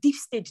that the deep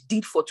state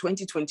did for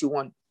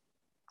 2021.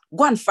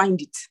 Go and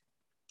find it.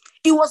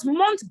 It was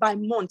month by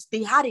month.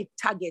 They had a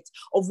target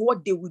of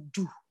what they would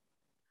do.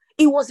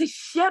 It was a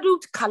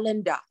scheduled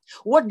calendar.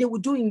 What they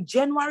would do in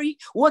January,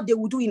 what they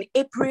would do in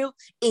April,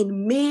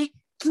 in May,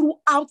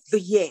 throughout the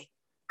year.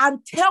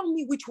 And tell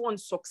me which one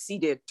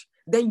succeeded.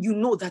 Then you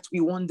know that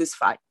we won this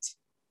fight.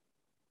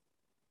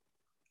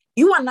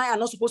 You and I are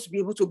not supposed to be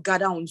able to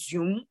gather on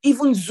Zoom.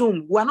 Even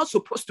Zoom, we are not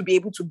supposed to be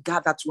able to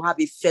gather to have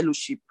a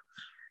fellowship.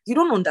 You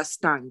don't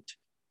understand.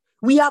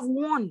 We have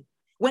won.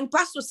 When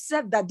Pastor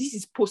said that this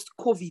is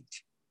post-COVID,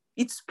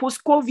 it's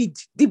post-COVID.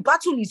 The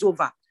battle is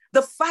over.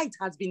 The fight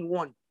has been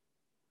won.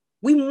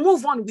 We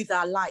move on with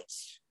our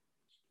lives.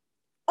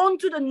 On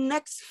to the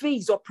next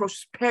phase of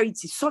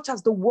prosperity, such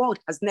as the world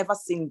has never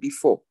seen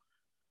before.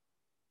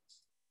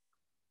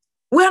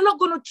 We are not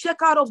going to check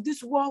out of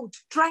this world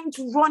trying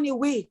to run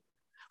away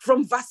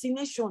from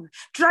vaccination,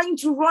 trying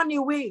to run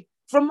away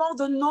from all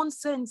the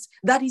nonsense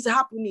that is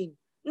happening.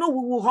 No,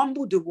 we will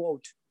humble the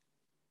world.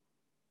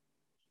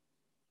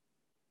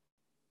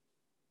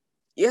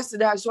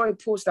 Yesterday, I saw a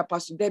post that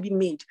Pastor Debbie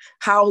made,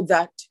 how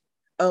that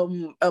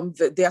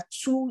there are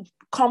two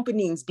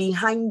companies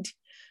behind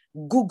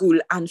Google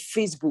and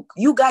Facebook.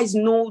 You guys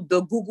know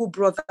the Google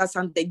brothers,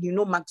 and then you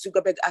know Mark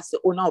Zuckerberg as the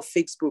owner of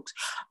Facebook,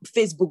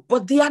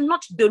 but they are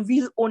not the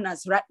real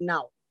owners right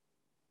now.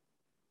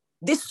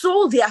 They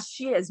sold their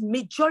shares,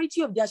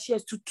 majority of their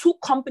shares, to two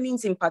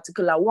companies in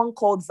particular, one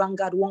called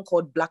Vanguard, one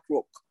called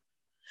BlackRock.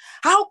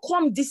 How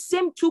come the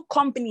same two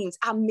companies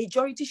are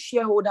majority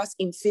shareholders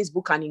in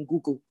Facebook and in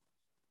Google?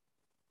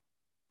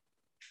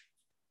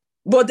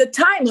 But the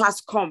time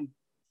has come.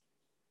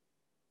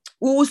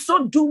 We will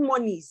so do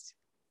monies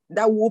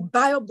that will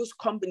buy up those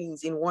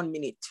companies in 1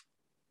 minute.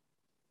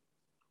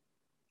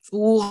 We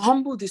will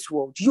humble this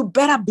world. You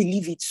better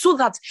believe it, so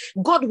that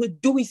God will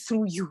do it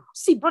through you.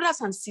 See,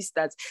 brothers and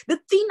sisters, the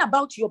thing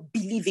about your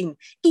believing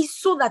is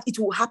so that it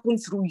will happen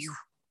through you.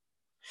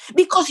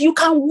 Because you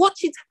can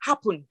watch it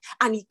happen,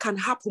 and it can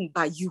happen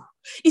by you.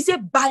 He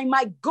said, by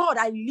my God,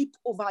 I leap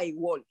over a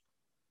wall.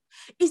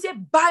 He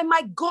said, by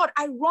my God,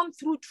 I run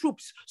through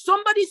troops.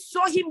 Somebody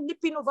saw him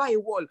leaping over a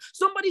wall.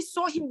 Somebody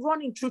saw him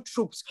running through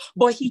troops.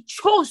 But he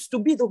chose to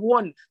be the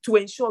one to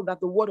ensure that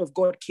the word of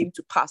God came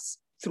to pass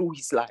through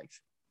his life.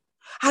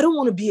 I don't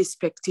want to be a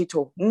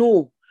spectator.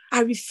 No,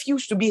 I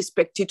refuse to be a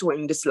spectator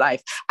in this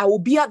life. I will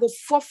be at the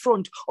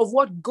forefront of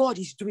what God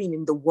is doing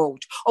in the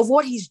world, of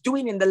what he's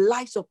doing in the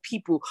lives of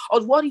people,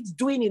 of what he's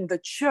doing in the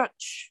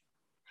church.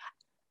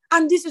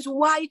 And this is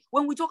why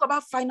when we talk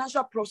about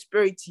financial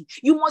prosperity,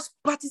 you must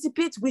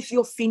participate with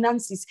your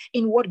finances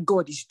in what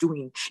God is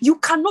doing. You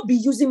cannot be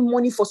using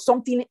money for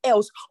something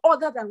else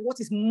other than what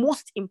is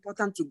most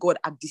important to God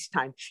at this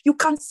time. You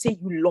can't say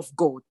you love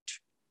God.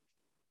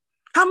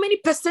 How many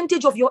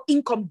percentage of your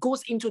income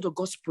goes into the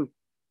gospel?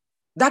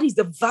 That is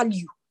the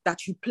value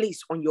that you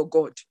place on your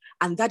God.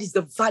 And that is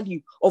the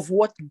value of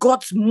what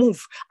God's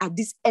move at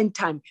this end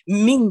time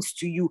means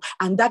to you.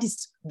 And that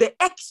is the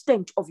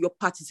extent of your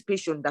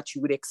participation that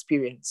you would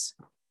experience.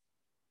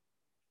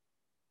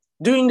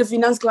 During the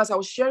finance class, I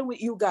was sharing with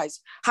you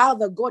guys how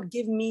that God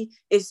gave me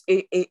a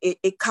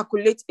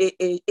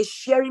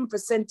sharing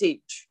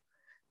percentage,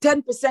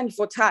 10%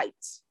 for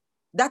tithes.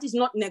 That is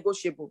not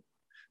negotiable.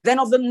 Then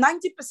of the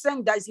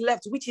 90% that is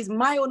left, which is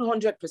my own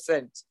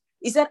 100%,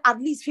 he said at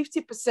least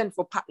 50%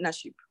 for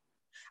partnership.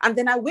 And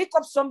then I wake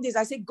up some days,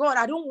 I say, God,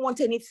 I don't want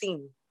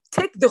anything.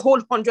 Take the whole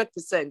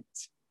 100%.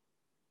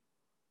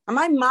 Am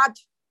I mad?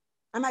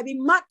 I might be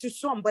mad to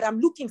some, but I'm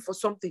looking for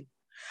something.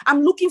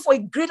 I'm looking for a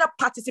greater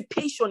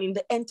participation in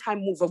the end time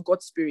move of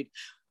God's Spirit.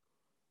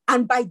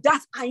 And by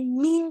that, I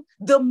mean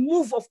the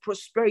move of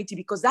prosperity,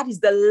 because that is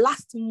the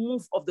last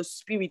move of the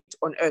Spirit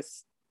on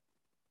earth.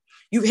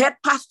 You've heard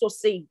Pastor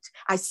say it.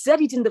 I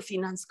said it in the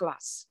finance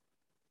class.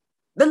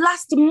 The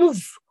last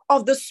move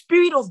of the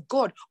Spirit of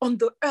God on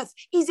the earth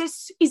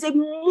is a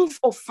move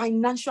of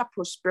financial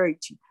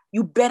prosperity.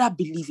 You better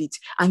believe it,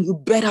 and you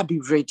better be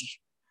ready.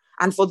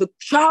 And for the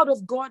child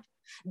of God,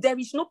 there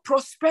is no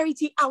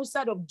prosperity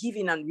outside of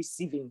giving and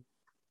receiving.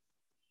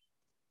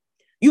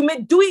 You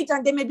may do it,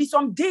 and there may be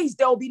some days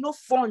there will be no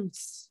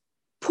funds.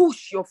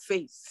 Push your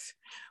faith.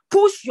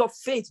 Push your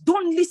faith.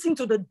 Don't listen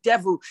to the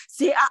devil.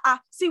 Say,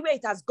 see where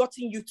it has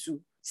gotten you to.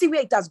 See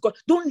where it has got.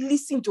 Don't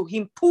listen to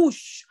him.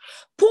 Push.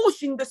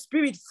 Push in the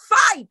Spirit.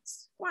 Fight.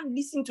 Go and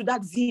listen to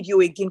that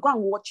video again. Go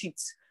and watch it.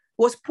 It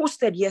was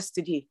posted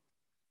yesterday.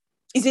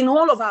 It's in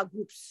all of our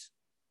groups.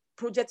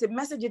 Project A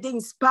Message a Day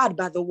inspired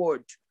by the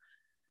word.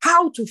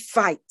 How to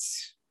fight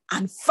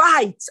and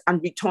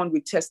return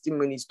with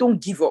testimonies.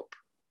 Don't give up.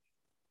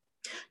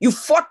 You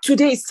fought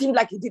today, it seemed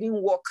like it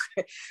didn't work.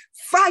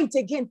 Fight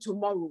again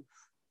tomorrow.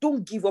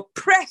 Don't give up.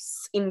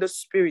 Press in the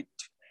Spirit.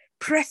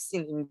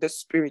 Pressing in the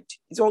Spirit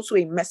is also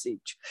a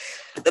message.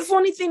 The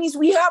funny thing is,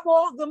 we have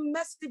all the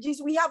messages.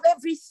 We have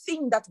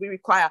everything that we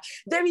require.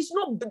 There is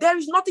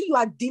nothing you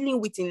are dealing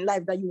with in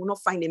life that you will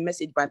not find a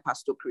message by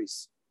Pastor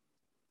Chris.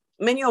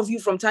 Many of you,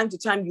 from time to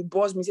time, you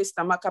buzz me, say,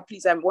 Stamaka,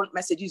 please, I want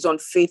messages on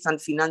faith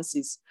and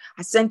finances.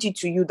 I sent it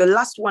to you. The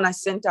last one I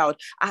sent out,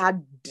 I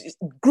had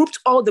grouped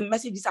all the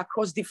messages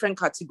across different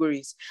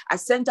categories. I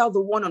sent out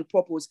the one on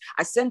purpose.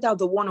 I sent out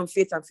the one on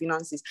faith and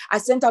finances. I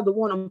sent out the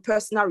one on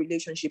personal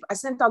relationship. I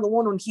sent out the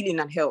one on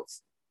healing and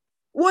health.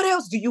 What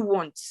else do you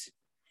want?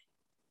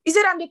 He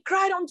said, and they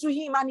cried unto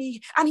him,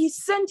 and he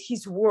sent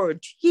his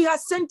word. He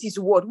has sent his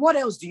word. What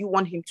else do you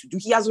want him to do?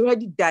 He has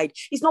already died.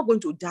 He's not going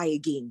to die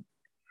again.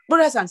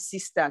 Brothers and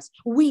sisters,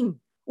 win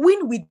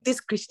with this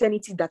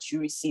Christianity that you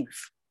receive.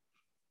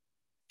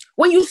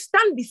 When you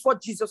stand before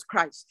Jesus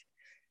Christ,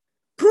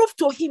 prove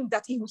to him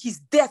that his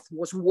death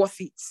was worth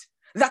it,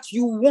 that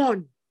you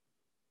won.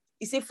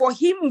 He said, for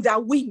him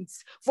that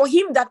wins, for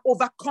him that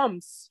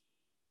overcomes.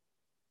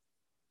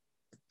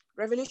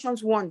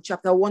 Revelations 1,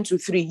 chapter 1 to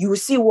 3, you will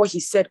see what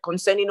he said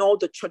concerning all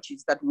the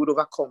churches that would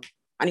overcome.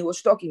 And he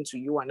was talking to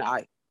you and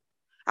I.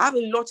 I have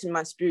a lot in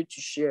my spirit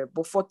to share,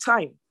 but for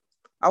time,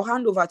 I'll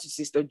hand over to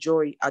Sister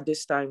Joy at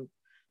this time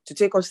to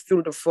take us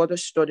through the further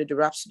study, the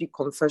Rhapsody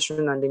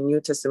Confession, and the New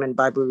Testament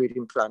Bible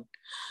reading plan.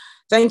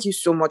 Thank you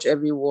so much,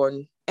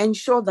 everyone.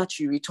 Ensure that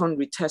you return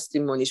with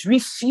testimonies.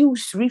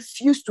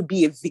 Refuse to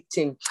be a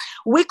victim.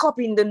 Wake up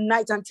in the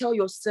night and tell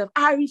yourself,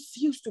 I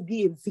refuse to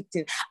be a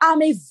victim.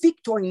 I'm a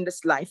victor in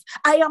this life.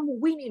 I am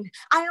winning.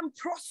 I am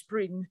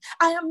prospering.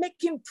 I am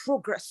making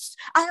progress.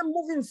 I am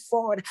moving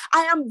forward.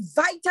 I am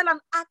vital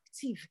and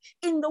active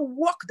in the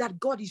work that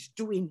God is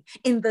doing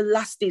in the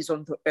last days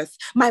on the earth.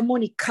 My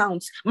money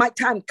counts. My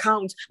time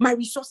counts. My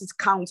resources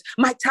count.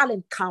 My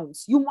talent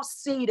counts. You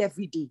must say it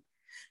every day.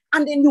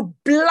 And then you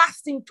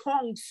blast in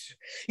tongues.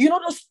 You know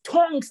those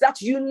tongues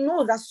that you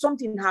know that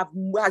something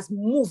has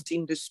moved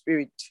in the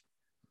Spirit.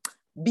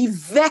 Be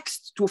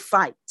vexed to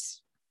fight.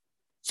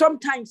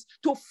 Sometimes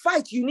to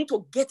fight, you need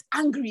to get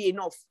angry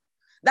enough.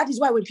 That is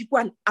why when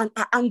people are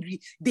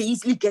angry, they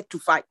easily get to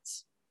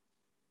fight.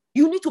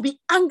 You need to be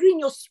angry in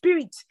your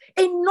spirit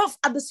enough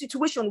at the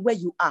situation where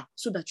you are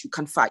so that you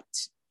can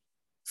fight.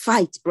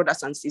 Fight,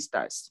 brothers and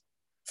sisters.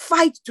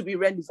 Fight to be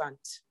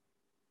relevant.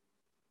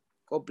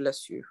 God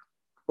bless you.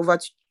 Over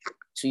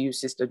to you,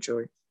 Sister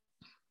Joy.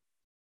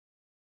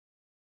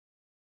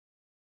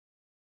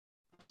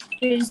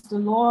 Praise the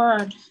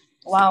Lord.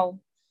 Wow.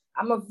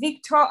 I'm a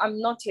victor. I'm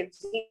not a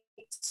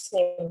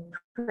victim.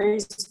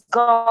 Praise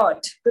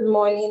God. Good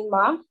morning,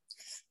 Ma.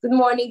 Good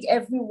morning,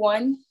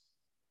 everyone.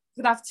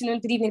 Good afternoon,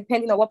 good evening,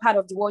 depending on what part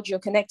of the world you're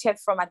connected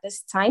from at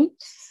this time.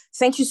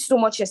 Thank you so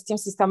much,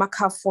 esteemed Sister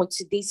Maka, for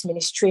today's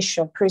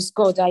ministration. Praise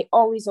God. I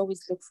always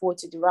look forward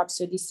to the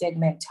Rhapsody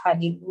segment.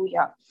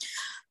 Hallelujah.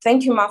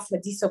 Thank you, Ma, for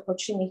this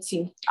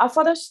opportunity. Our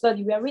further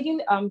study, we are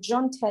reading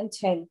John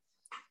 10:10.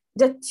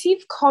 The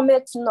thief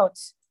cometh not,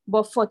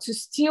 but for to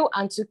steal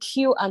and to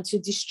kill and to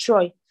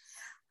destroy.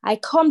 I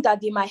come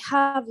that they might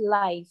have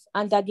life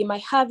and that they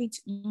might have it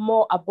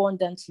more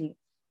abundantly.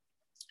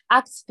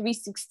 Acts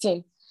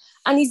 3:16.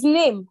 And his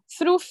name,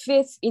 through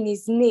faith in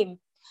his name,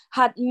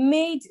 had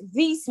made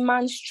this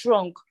man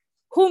strong,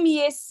 whom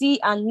ye see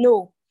and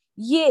know.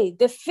 Yea,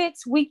 the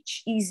faith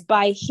which is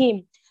by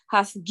him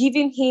hath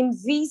given him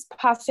this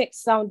perfect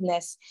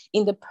soundness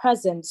in the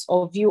presence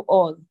of you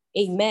all.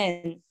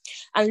 Amen.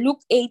 And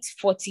Luke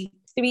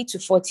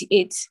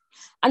 8:43-48.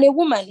 And a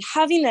woman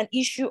having an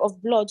issue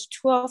of blood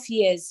 12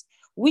 years,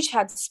 which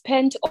had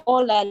spent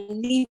all her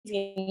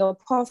living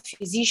upon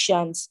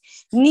physicians,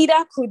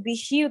 neither could be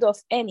healed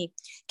of any,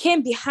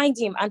 came behind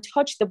him and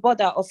touched the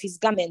border of his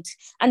garment,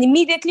 and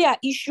immediately her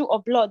issue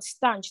of blood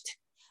stanched.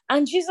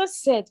 And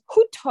Jesus said,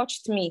 Who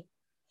touched me?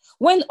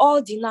 When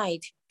all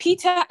denied,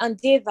 Peter and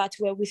they that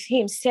were with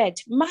him said,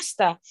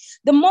 Master,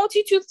 the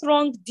multitude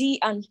thronged thee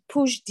and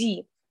pushed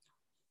thee.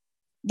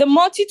 The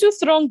multitude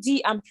thronged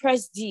thee and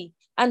pressed thee,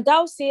 And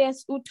thou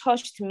sayest, who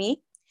touched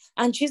me?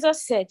 And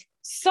Jesus said,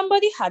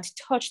 somebody had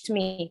touched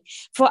me,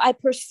 for I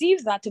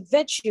perceive that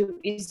virtue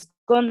is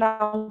gone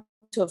out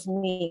of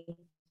me.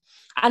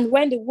 And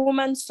when the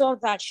woman saw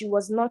that she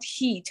was not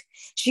hid,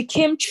 she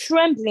came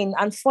trembling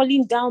and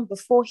falling down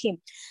before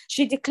him.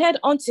 She declared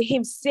unto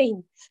him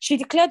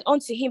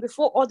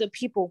before all the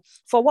people,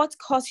 for what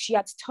cause she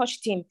had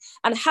touched him,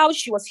 and how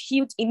she was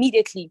healed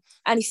immediately.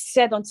 And he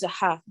said unto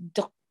her,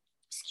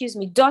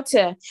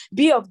 daughter,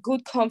 be of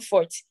good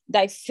comfort.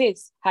 Thy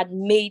faith had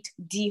made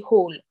thee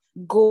whole.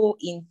 Go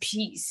in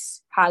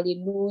peace.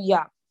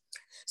 Hallelujah.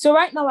 So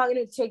right now, we're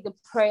going to take the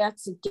prayer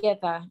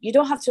together. You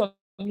don't have to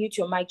unmute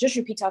your mic. Just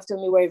repeat after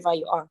me wherever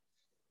you are.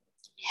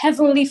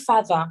 Heavenly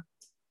Father,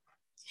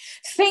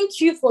 thank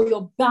you for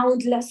your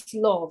boundless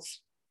love.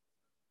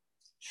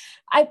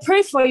 I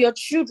pray for your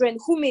children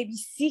who may be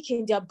sick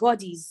in their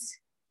bodies,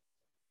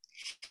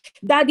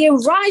 that they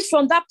rise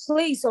from that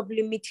place of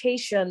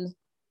limitation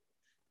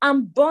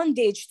and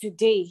bondage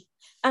today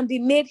and be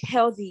made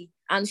healthy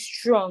and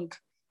strong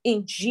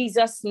in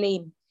Jesus'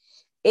 name.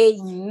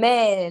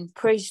 Amen.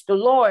 Praise the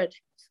Lord.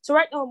 So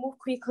right now, we'll move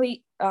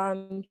quickly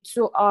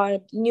to our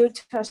New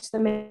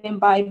Testament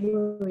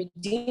Bible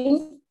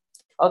reading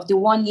of the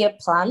 1 year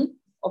plan,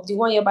 of the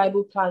 1 year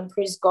Bible plan.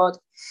 Praise God.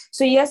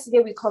 So yesterday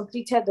we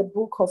completed the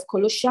book of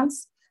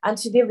Colossians, and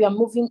today we are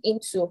moving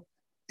into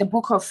the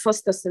book of 1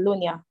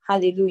 Thessalonians.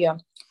 Hallelujah.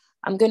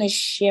 I'm going to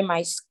share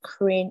my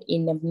screen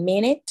in a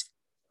minute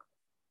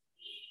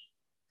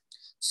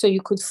so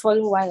you could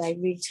follow while I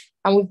read.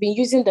 And we've been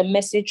using the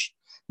Message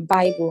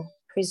Bible.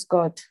 Praise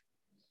God.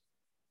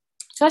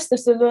 1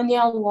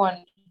 Thessalonians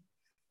 1,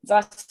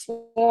 verse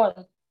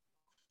 1.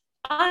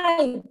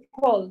 I,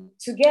 Paul,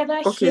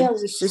 together here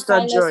with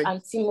Sister Silas Joy.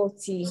 and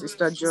Timothy.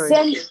 Sister Joy,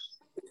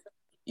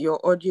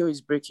 your audio is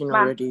breaking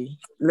already.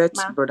 Let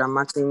Brother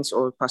Martins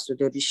or Pastor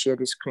Debbie share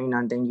the screen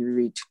and then you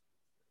read.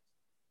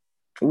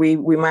 We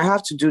might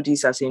have to do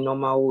this as a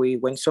normal way.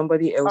 When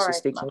somebody else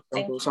is taking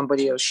control,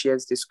 somebody else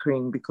shares the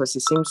screen because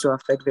it seems to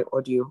affect the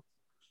audio.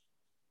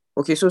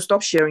 Okay, so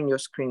stop sharing your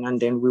screen and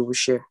then we will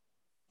share.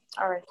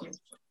 All right.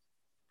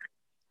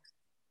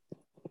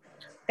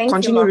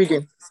 Continue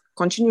reading.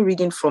 Continue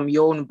reading from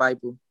your own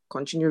Bible.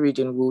 Continue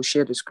reading. We'll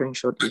share the screen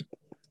shortly.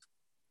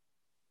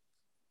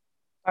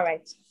 All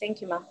right.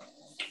 Thank you, ma'am.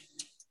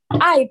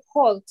 I,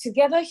 Paul,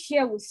 together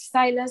here with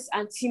Silas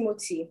and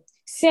Timothy,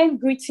 send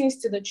greetings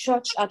to the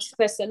church at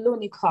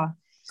Thessalonica,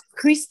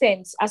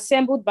 Christians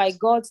assembled by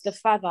God the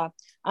Father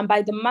and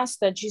by the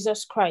Master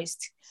Jesus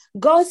Christ.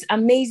 God's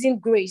amazing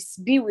grace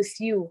be with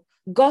you.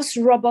 God's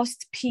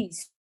robust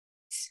peace.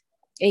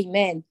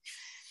 Amen.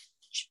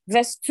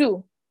 Verse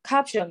 2,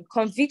 caption,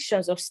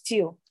 convictions of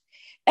steel.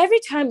 Every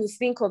time we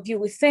think of you,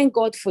 we thank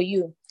God for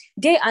you.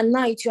 Day and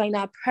night, you are in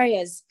our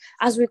prayers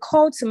as we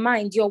call to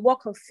mind your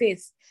work of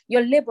faith,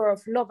 your labor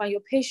of love, and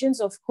your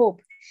patience of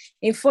hope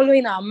in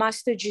following our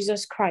Master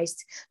Jesus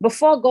Christ.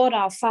 Before God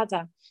our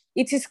Father,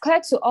 it is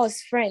clear to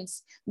us,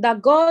 friends,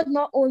 that God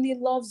not only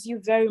loves you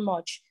very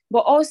much, but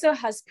also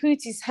has put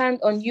his hand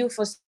on you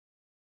for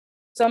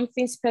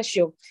something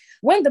special.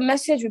 When the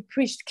message we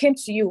preached came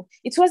to you,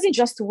 it wasn't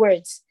just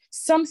words.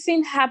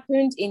 Something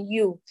happened in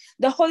you.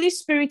 The Holy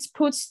Spirit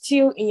put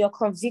steel in your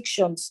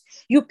convictions.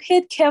 You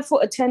paid careful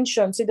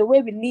attention to the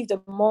way we lived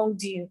among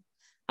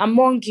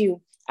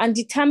you, and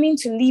determined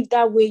to live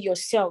that way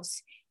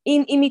yourselves.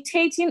 In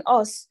imitating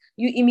us,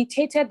 you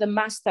imitated the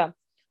Master.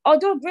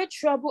 Although great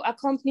trouble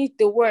accompanied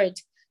the word,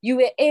 you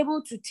were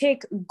able to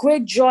take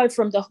great joy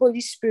from the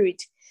Holy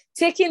Spirit,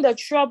 taking the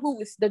trouble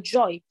with the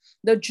joy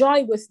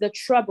with the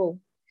trouble.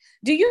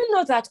 Do you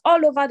know that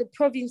all over the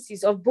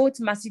provinces of both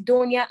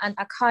Macedonia and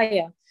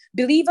Achaia,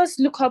 believers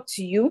look up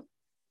to you?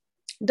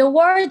 The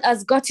word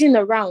has gotten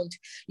around.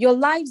 Your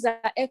lives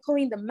are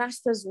echoing the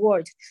Master's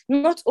word,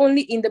 not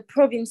only in the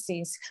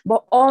provinces,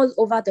 but all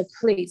over the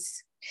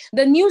place.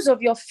 The news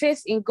of your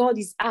faith in God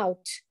is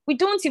out. We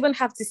don't even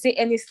have to say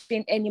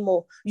anything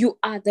anymore. You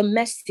are the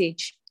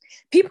message.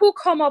 People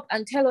come up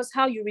and tell us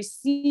how you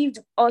received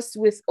us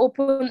with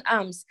open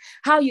arms,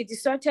 how you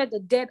deserted the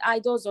dead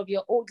idols of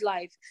your old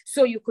life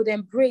so you could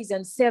embrace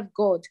and serve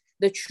God,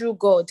 the true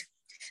God.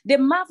 They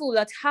marvel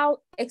at how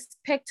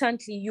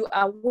expectantly you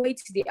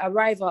await the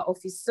arrival of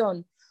his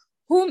Son,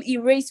 whom he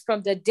raised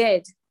from the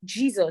dead,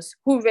 Jesus,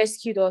 who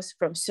rescued us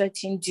from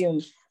certain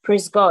doom.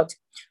 Praise God.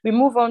 We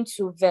move on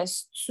to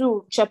verse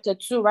 2, chapter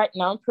 2 right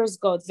now. Praise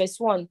God. Verse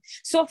 1.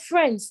 So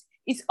friends,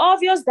 it's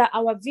obvious that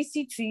our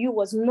visit to you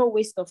was no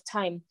waste of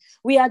time.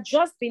 We had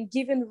just been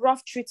given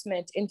rough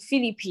treatment in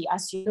Philippi,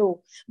 as you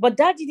know, but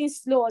that didn't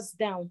slow us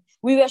down.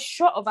 We were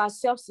sure of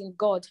ourselves in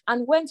God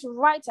and went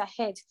right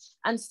ahead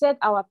and said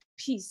our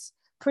piece,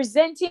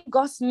 presenting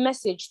God's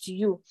message to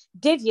you,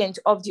 deviant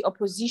of the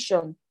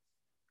opposition.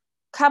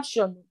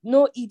 Caption,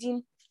 no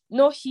hidden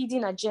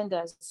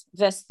agendas.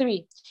 Verse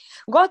 3.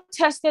 God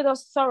tested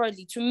us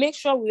thoroughly to make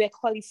sure we were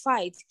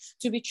qualified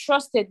to be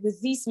trusted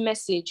with this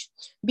message.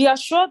 Be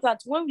assured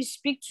that when we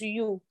speak to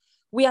you,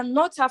 we are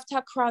not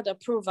after crowd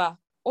approval,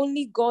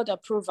 only God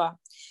approval.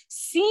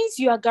 Since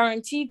you are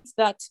guaranteed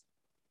that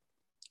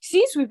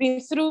Since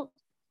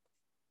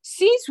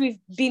we've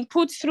been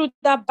put through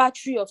that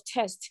battery of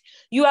tests,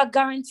 you are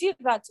guaranteed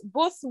that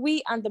both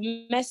we and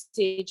the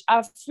message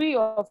are free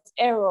of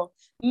error,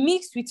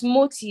 mixed with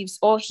motives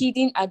or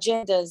hidden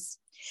agendas.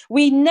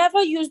 We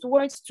never used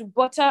words to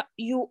butter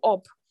you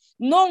up.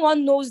 No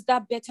one knows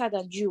that better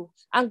than you.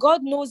 And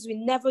God knows we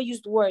never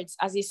used words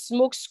as a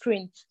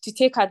smokescreen to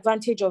take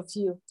advantage of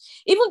you.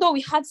 Even though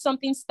we had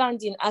something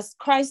standing as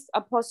Christ's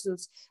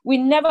apostles, we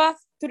never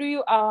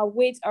threw our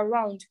weight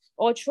around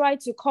or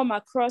tried to come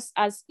across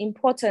as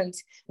important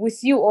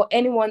with you or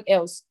anyone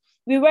else.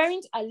 We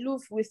weren't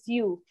aloof with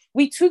you.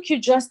 We took you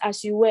just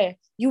as you were.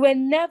 You were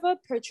never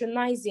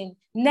patronizing,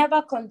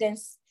 never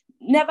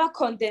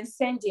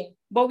condescending,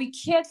 but we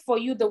cared for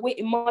you the way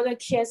a mother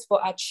cares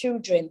for our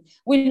children.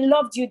 We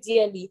loved you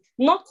dearly,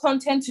 not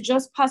content to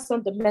just pass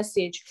on the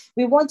message.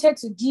 We wanted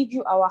to give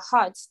you our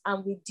hearts,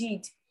 and we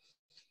did.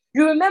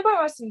 You remember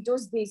us in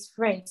those days,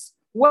 friends,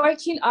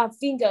 working our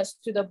fingers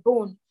to the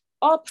bone,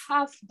 up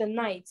half the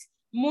night,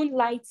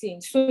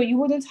 moonlighting, so you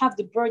wouldn't have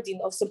the burden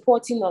of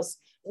supporting us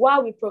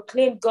while we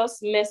proclaimed God's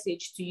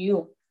message to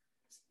you.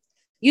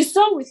 You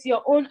saw with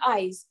your own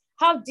eyes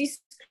how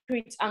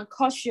discreet and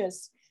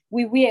cautious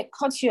we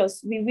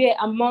were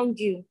among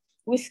you,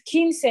 with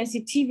keen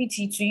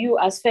sensitivity to you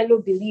as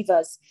fellow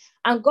believers.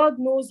 And God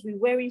knows we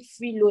weren't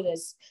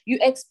freeloaders. You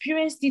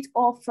experienced it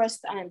all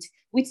firsthand.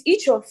 With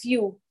each of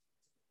you,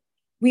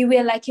 we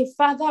were like a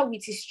father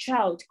with his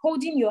child,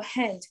 holding your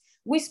hand,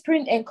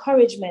 whispering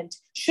encouragement,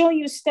 showing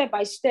you step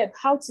by step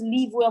how to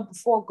live well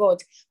before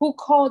God, who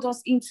called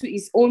us into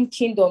his own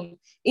kingdom,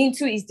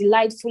 into his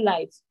delightful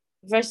life.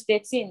 Verse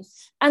 13.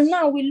 And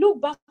now we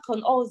look back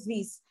on all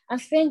this and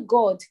thank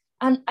God,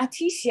 an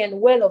artesian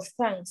well of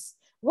thanks.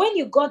 When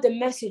you got the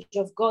message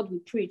of God we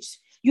preached,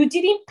 you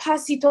didn't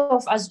pass it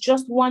off as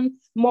just one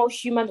more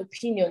human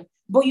opinion,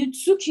 but you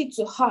took it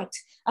to heart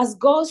as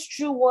God's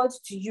true word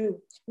to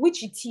you,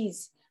 which it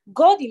is,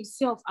 God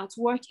himself at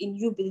work in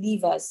you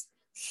believers.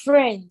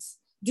 Friends,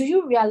 do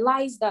you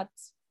realize that?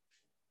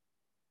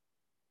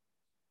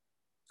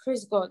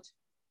 Praise God.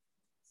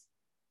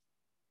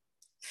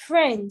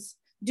 Friends,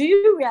 do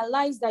you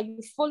realize that you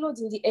followed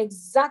in the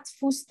exact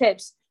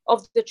footsteps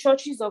of the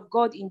churches of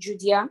God in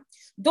Judea,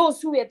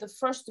 those who were the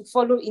first to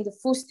follow in the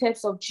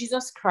footsteps of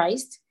Jesus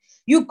Christ?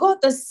 You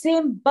got the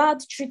same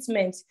bad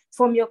treatment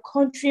from your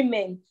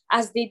countrymen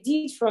as they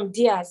did from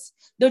theirs,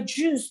 the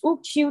Jews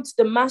who killed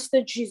the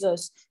Master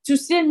Jesus, to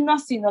say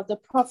nothing of the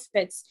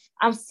prophets,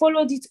 and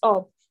followed it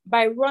up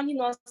by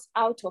running us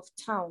out of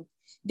town.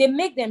 They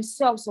make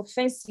themselves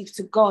offensive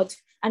to God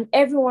and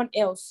everyone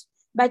else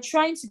by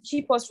trying to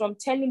keep us from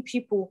telling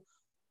people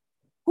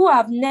who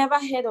have never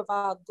heard of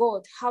our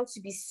God how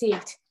to be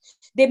saved.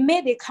 They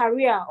made a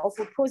career of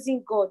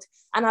opposing God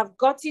and have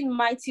gotten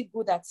mighty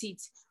good at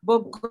it.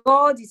 But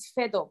God is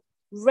fed up,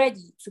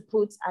 ready to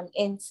put an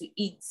end to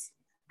it.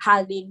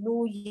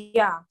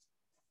 Hallelujah.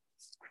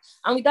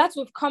 And with that,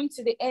 we've come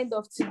to the end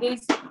of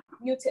today's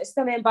New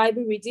Testament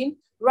Bible reading.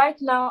 Right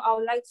now, I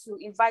would like to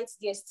invite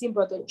the esteemed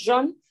Brother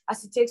John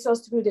as he takes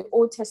us through the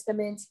Old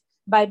Testament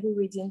Bible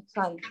reading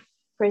plan.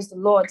 Praise the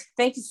Lord.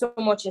 Thank you so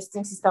much,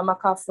 esteemed Sister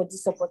Maka, for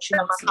this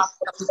opportunity.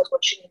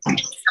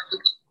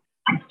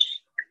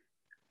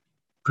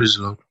 Praise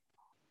the Lord.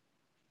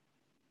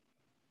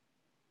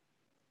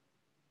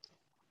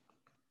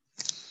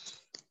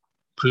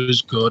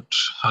 Praise God.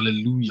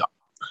 Hallelujah.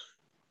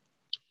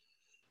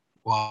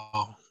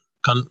 Wow.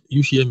 Can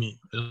you hear me?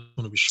 I just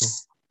want to be sure.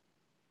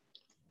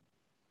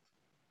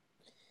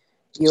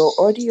 Your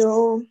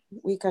audio,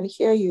 we can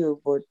hear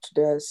you, but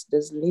there's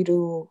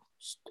little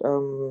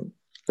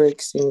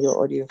breaks in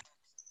your audio.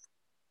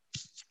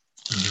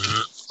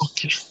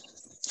 Okay.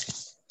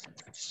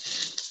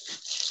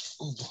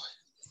 Oh boy.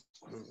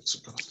 Glory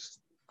to God.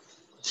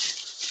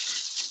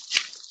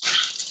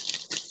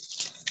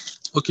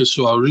 Okay,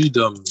 so I'll read.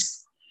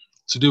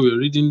 Today we're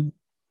reading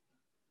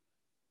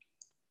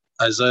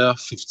Isaiah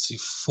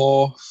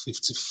 54,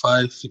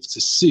 55,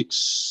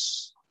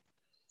 56.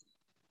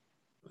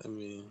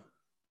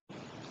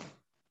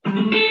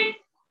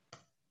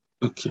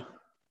 Okay.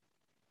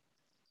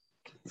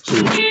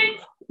 So,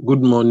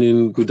 good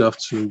morning, good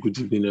afternoon, good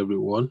evening,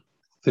 everyone.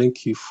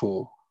 Thank you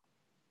for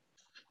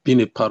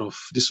being a part of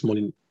this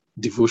morning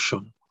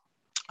devotion.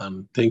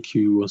 And thank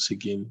you once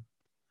again,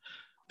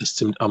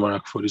 esteemed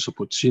Amarak, for this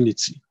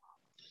opportunity.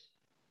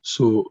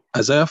 So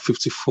Isaiah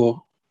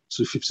 54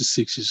 to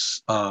 56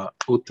 is our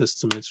Old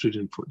Testament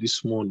reading for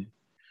this morning.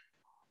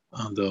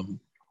 And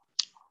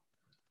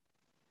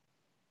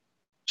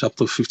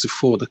chapter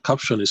 54, the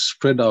caption is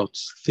 "Spread Out,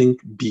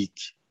 Think Big."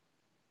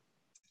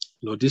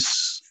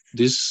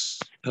 This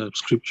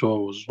scripture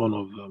was one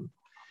of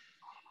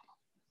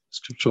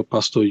scripture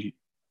pastor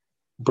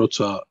brought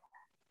to our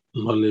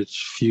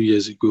knowledge a few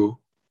years ago.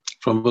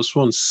 From verse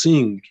 1,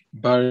 "Sing,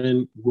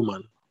 barren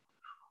woman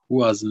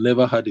who has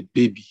never had a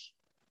baby.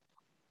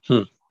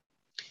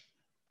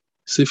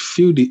 Say,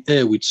 fill the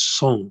air with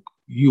song,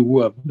 you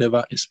who have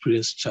never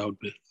experienced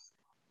childbirth.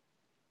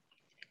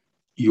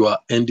 you are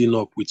ending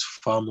up with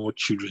far more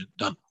children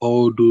than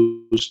all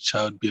those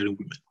childbearing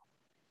women.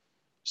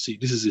 See,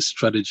 this is a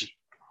strategy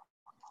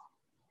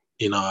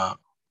in our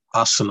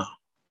arsenal.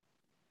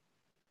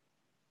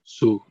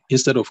 So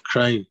instead of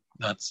crying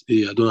that,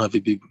 hey, I don't have a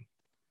baby,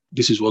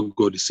 this is what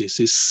God is saying.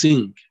 Say,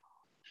 sing.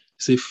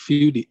 Say,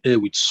 fill the air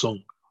with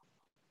song.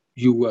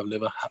 You who have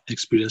never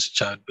experienced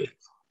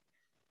childbirth,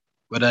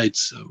 whether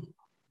it's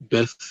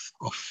birth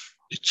of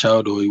a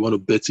child or you want to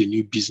bet a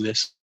new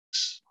business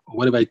or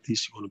whatever it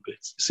is you want to bet.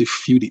 Say,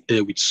 fill the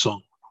air with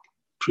song.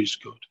 Praise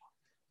God.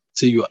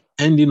 Say, you are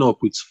ending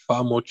up with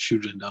far more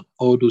children than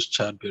all those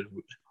childbearing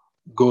women.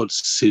 God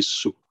says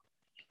so.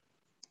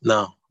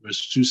 Now,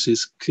 verse 2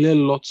 says, clear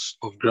lots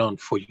of ground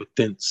for your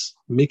tents.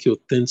 Make your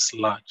tents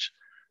large.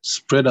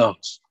 Spread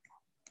out.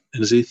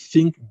 And say,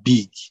 think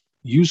big.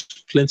 Use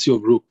plenty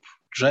of rope.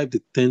 Drive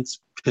the tent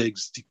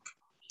pegs deep.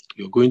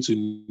 You're going to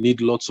need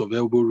lots of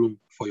elbow room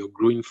for your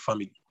growing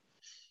family.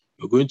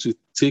 You're going to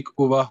take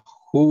over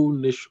whole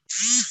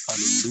nations.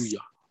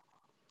 Hallelujah.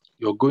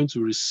 You're going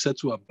to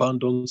resettle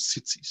abandoned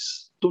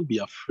cities. Don't be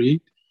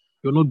afraid.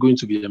 You're not going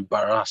to be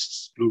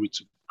embarrassed. Glory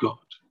to God.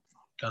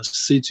 You can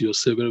say to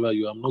yourself wherever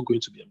you are, I'm not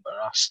going to be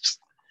embarrassed.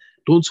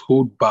 Don't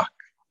hold back.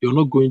 You're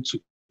not going to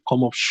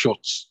come up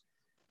short.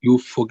 You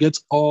forget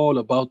all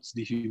about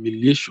the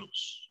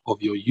humiliations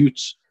of your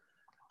youth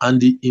and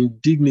the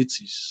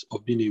indignities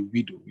of being a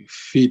widow will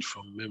fade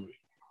from memory.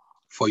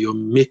 For your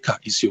maker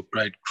is your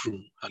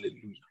bridegroom.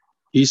 Hallelujah.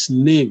 His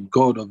name,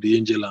 God of the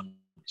angel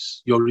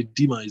armies. Your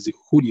Redeemer is the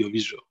Holy of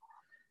Israel,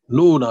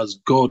 known as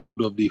God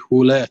of the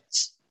whole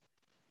earth.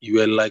 You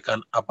were like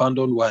an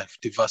abandoned wife,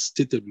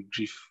 devastated with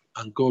grief,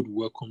 and God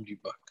welcomed you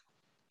back,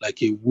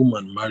 like a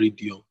woman married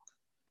young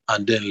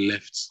and then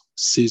left,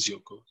 says your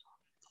God.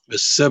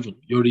 Verse 7,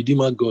 your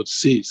Redeemer God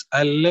says,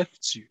 I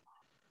left you,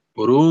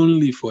 but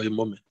only for a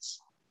moment.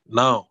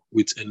 Now,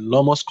 with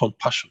enormous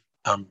compassion,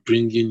 I'm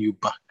bringing you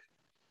back.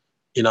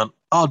 In an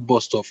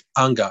outburst of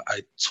anger,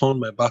 I turn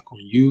my back on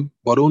you,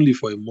 but only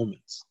for a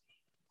moment.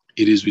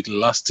 It is with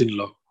lasting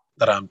love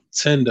that I'm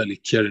tenderly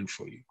caring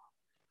for you.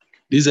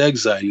 This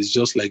exile is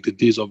just like the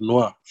days of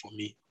Noah for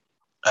me.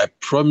 I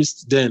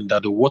promised then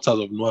that the waters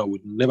of Noah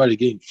would never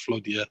again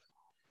flood the earth.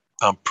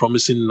 I'm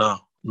promising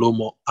now no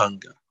more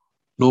anger,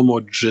 no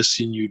more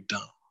dressing you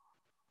down.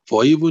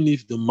 For even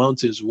if the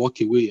mountains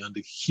walk away and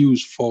the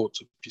hills fall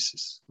to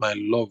pieces, my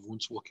love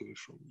won't walk away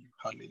from you.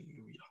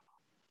 Hallelujah.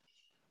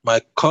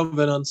 My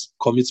covenant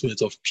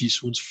commitment of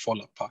peace won't fall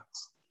apart.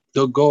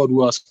 The God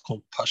who has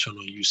compassion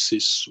on you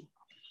says so.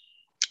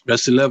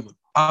 Verse 11,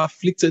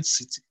 afflicted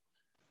city,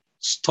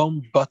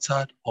 storm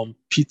battered,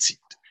 unpitied.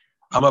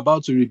 I'm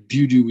about to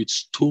rebuild you with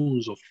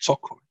stones of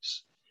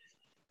turquoise.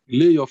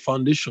 Lay your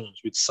foundations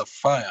with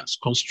sapphires,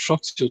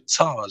 construct your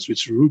towers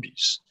with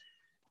rubies,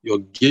 your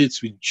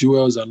gates with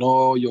jewels, and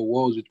all your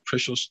walls with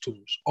precious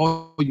stones.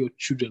 All your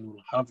children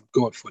will have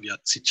God for their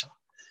teacher.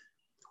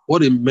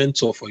 What a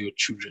mentor for your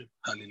children.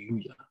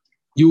 Hallelujah.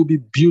 You will be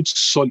built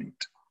solid,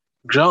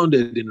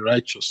 grounded in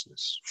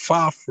righteousness,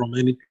 far from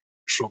any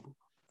trouble,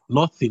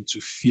 nothing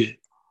to fear,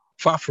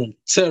 far from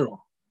terror.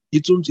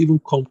 It won't even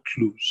come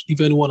close.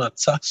 If anyone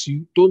attacks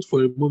you, don't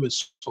for a moment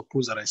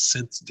suppose that I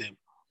sent them.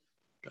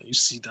 Can you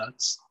see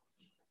that?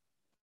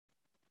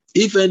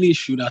 If any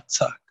should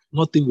attack,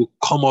 nothing will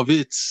come of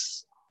it,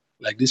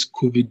 like this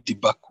COVID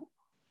debacle.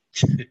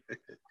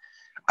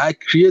 I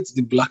create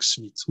the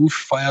blacksmith who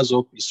fires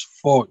up his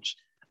forge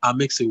and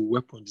makes a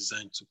weapon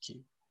designed to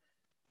kill.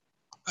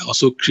 I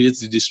also create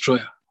the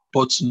destroyer,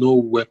 but no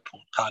weapon.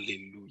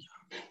 Hallelujah.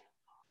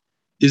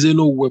 Is there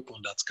no weapon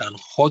that can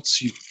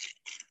hurt you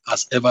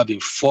has ever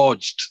been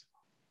forged?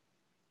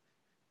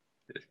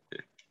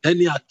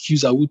 Any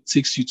accuser who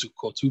takes you to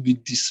court will be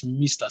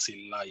dismissed as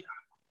a liar.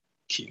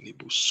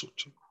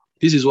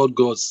 This is what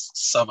God's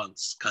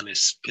servants can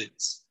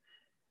expect.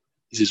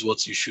 This is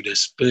what you should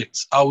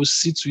expect. I will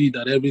see to it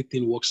that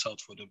everything works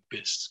out for the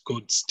best.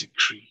 God's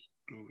decree.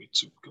 Glory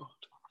to God.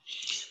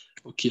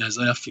 Okay,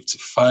 Isaiah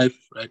 55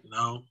 right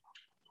now.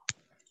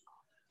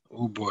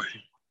 Oh boy,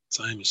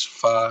 time is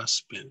far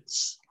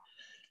spent.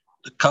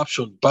 The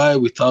caption, buy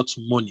without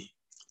money.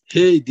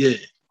 Hey there,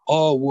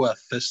 all who are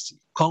thirsty,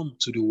 come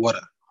to the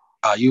water.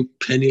 Are you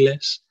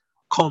penniless?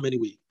 Come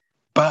anyway,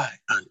 buy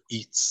and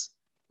eat.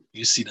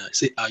 You see that?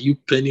 Say, are you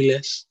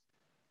penniless?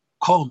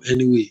 Come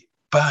anyway,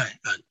 buy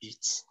and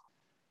eat.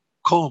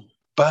 Come,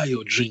 buy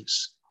your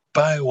drinks,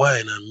 buy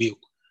wine and milk,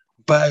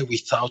 buy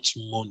without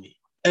money.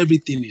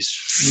 Everything is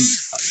free.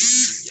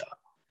 Hallelujah.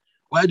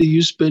 Why do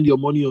you spend your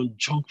money on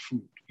junk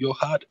food, your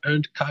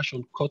hard-earned cash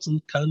on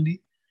cotton candy?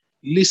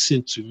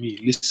 Listen to me,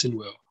 listen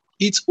well.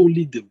 Eat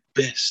only the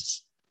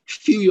best.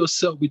 Fill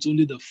yourself with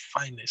only the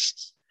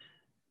finest.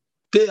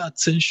 Pay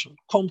attention.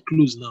 Come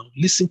close now.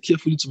 Listen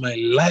carefully to my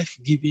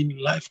life-giving,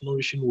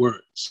 life-nourishing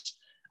words.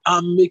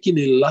 I'm making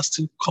a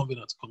lasting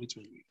covenant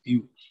commitment with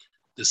you,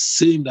 the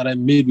same that I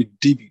made with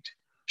David.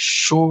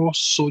 Sure,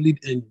 solid,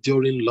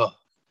 enduring love.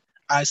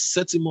 I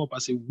set him up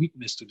as a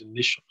witness to the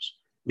nations,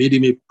 made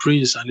him a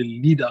prince and a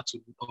leader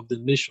of the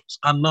nations.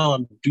 And now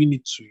I'm doing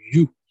it to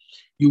you.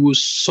 You will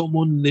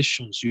summon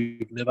nations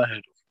you've never heard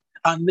of.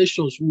 And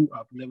nations who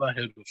have never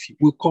heard of you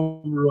will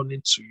come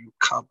running to you,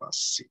 Kaba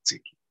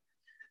City.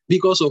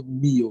 Because of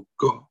me, O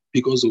God,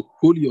 because the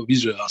Holy of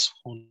Israel has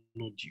honored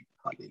you.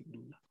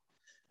 Hallelujah.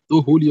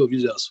 The Holy of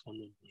Israel has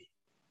honored me.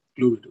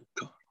 Glory to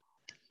God.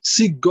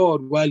 Seek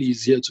God while he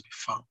is here to be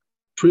found.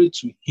 Pray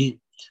to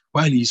him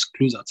while he is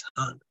close at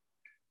hand.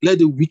 Let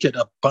the wicked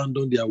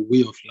abandon their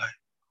way of life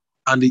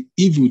and the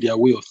evil their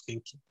way of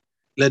thinking.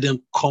 Let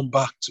them come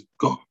back to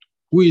God,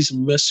 who is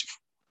merciful.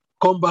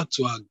 Come back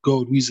to our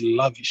God, who is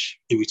lavish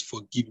with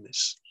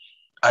forgiveness.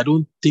 I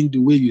don't think the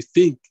way you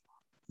think,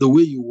 the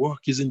way you work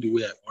isn't the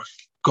way I work.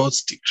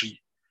 God's decree.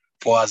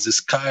 For as the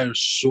sky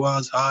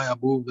soars high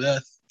above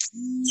earth,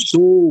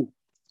 so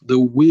the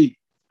way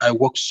I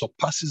work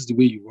surpasses the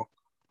way you work,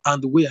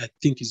 and the way I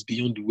think is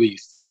beyond the way you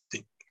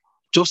think.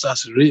 Just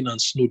as rain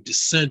and snow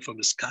descend from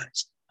the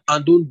skies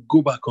and don't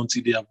go back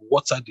until they have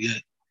watered the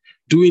earth,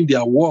 doing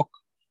their work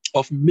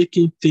of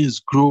making things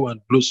grow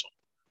and blossom,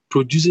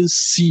 producing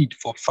seed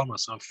for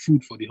farmers and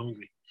food for the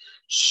hungry,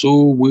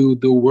 so will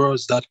the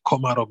words that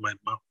come out of my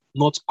mouth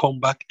not come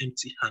back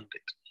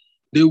empty-handed.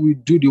 They will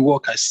do the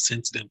work I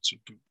sent them to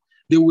do.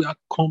 They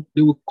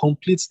will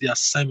complete the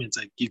assignments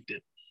I give them.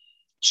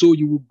 So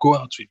you will go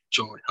out with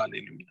joy.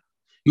 Hallelujah.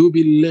 You will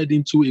be led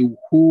into a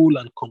whole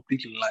and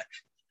complete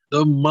life.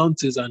 The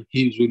mountains and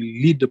hills will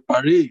lead the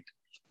parade,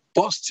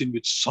 bursting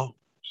with songs.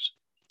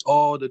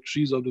 All the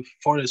trees of the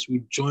forest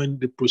will join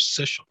the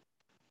procession,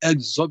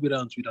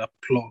 exuberant with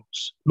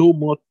applause. No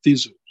more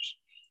thistles,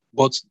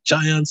 but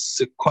giant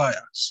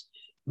sequoias.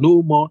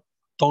 No more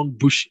thorn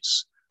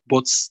bushes,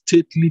 but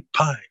stately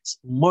pines,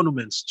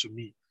 monuments to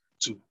me,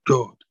 to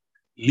God,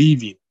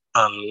 living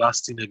and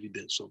lasting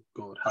evidence of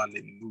God.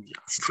 Hallelujah.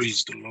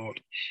 Praise the Lord.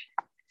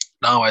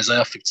 Now,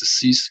 Isaiah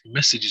 56,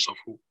 messages of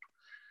hope.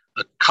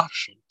 The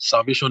caption,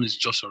 salvation is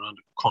just around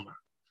the corner.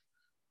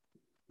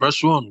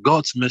 Verse 1,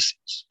 God's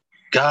message.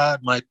 God,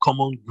 my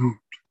common good.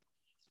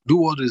 Do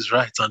what is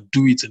right and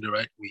do it in the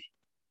right way.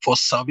 For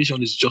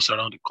salvation is just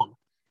around the corner.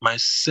 My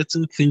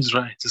setting things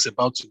right is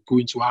about to go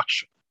into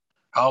action.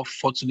 How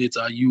fortunate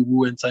are you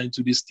who enter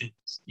into these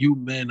things, you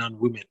men and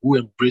women who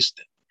embrace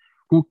them,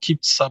 who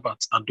keep Sabbath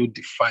and don't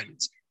defile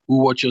it, who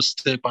watch your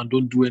step and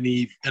don't do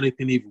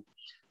anything evil.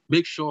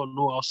 Make sure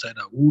no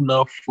outsider who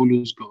now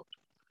follows God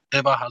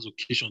ever has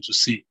occasion to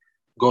say,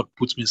 God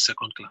puts me in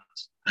second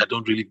class. I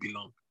don't really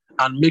belong.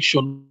 And make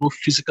sure no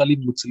physically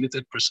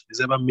mutilated person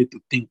is ever made to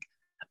think,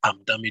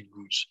 I'm damaged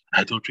goods.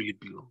 I don't really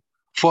belong.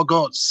 For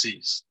God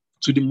says,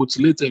 to the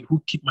mutilated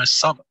who keep my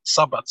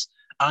Sabbaths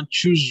and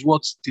choose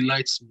what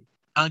delights me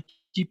and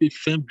keep a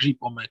firm grip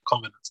on my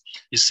covenant.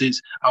 He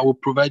says, I will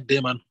provide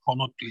them an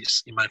honored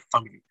place in my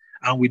family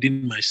and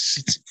within my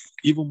city,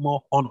 even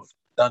more honored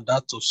than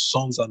that of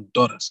sons and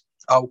daughters.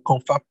 I will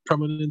confer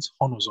permanent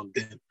honors on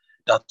them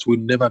that will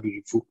never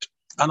be revoked.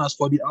 And as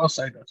for the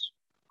outsiders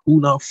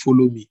who now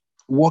follow me,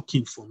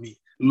 working for me,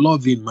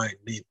 loving my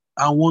name,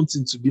 and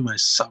wanting to be my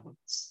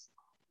servants,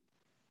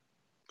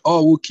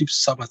 all who keep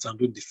Sabbath and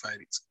don't defile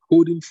it,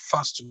 holding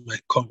fast to my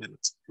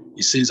covenant,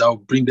 he says, I'll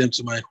bring them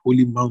to my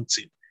holy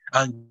mountain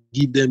and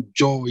give them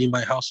joy in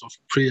my house of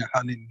prayer.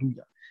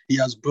 Hallelujah. He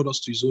has brought us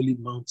to his holy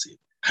mountain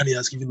and he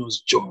has given us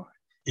joy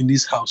in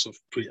this house of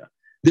prayer.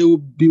 They will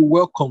be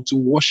welcome to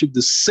worship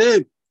the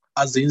same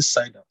as the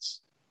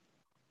insiders,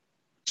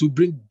 to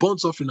bring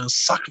burnt offering and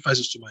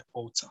sacrifices to my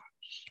altar.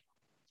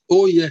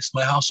 Oh yes,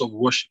 my house of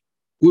worship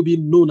will be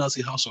known as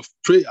a house of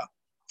prayer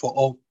for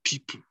all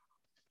people.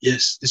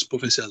 Yes, this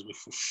prophecy has been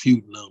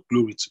fulfilled now.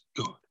 Glory to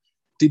God.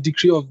 The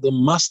decree of the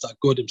Master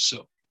God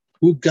himself,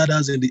 who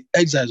gathers in the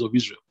exiles of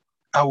Israel,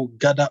 I will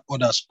gather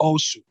others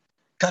also.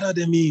 Gather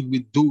them in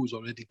with those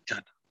already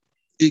gathered.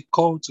 A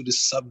call to the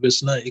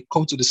verse 9, a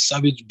call to the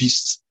savage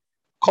beasts.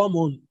 Come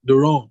on the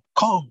run.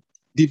 Come,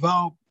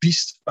 devour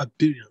beast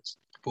barbarians.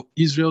 For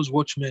Israel's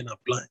watchmen are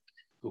blind.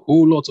 The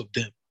whole lot of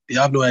them. They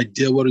have no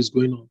idea what is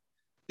going on.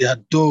 They are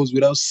dogs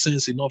without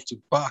sense enough to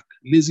bark.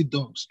 Lazy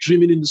dogs,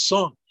 dreaming in the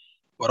sun.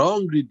 But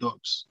hungry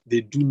dogs, they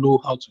do know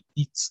how to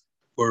eat.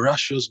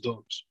 Voracious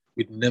dogs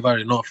with never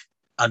enough.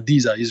 And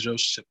these are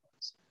Israel's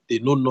shepherds. They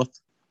know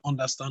nothing,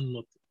 understand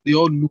nothing. They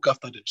all look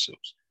after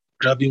themselves,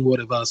 grabbing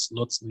whatever is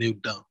not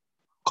nailed down.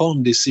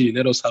 Come, they say,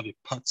 let us have a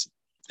party.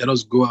 Let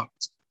us go out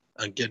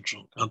and get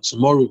drunk. And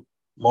tomorrow,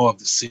 more of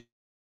the same.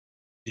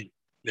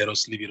 Let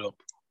us leave it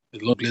up. The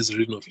Lord bless the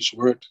reading of his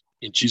word.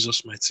 In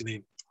Jesus' mighty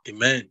name,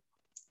 amen.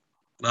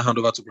 Now hand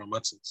over to Brother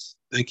Martins.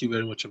 Thank you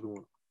very much,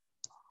 everyone.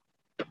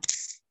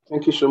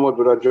 Thank you so much,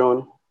 Brother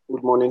John.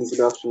 Good morning,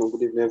 good afternoon,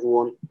 good evening,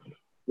 everyone.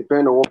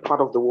 Depending on what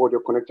part of the world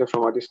you're connected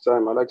from at this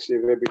time, I'd like to say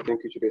a very big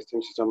thank you to the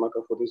esteemed Sister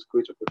Maka for this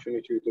great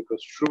opportunity to take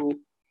us through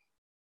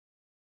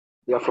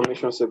the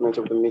affirmation segment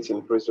of the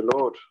meeting. Praise the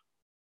Lord.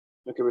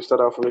 Okay, we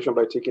start our affirmation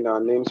by taking our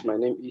names. My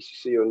name is,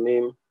 say your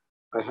name.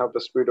 I have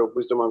the spirit of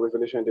wisdom and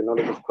revelation and the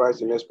knowledge of Christ.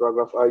 The next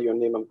paragraph, I, your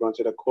name, am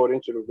granted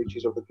according to the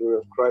riches of the glory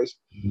of Christ.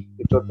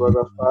 The third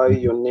paragraph, I,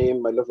 your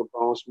name, my love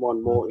abounds more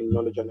and more in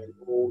knowledge and in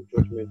all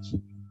judgments.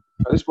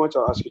 At this point,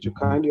 I'll ask you to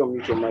kindly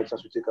unmute your mics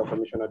as we take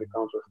affirmation at the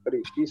count of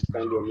 3. Please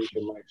kindly unmute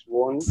your mics.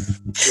 1,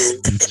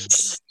 2,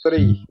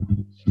 3.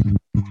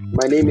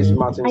 My name is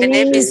Martin. My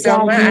name is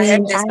Jasmine. Selma. I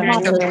have the I spirit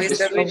have of the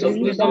wisdom,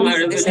 of wisdom,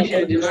 revelation,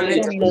 and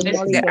knowledge of and God.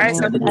 knowledge The of eyes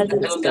of God. my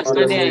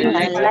Father, understanding Lord,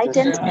 are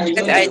Enlighten enlightened, my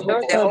that I understanding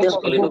know the of hope the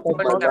of the hope of calling God upon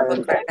my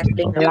life,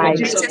 in the life,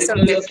 riches of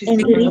the and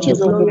the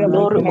riches of glory of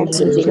glory of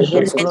the His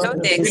inheritance. I know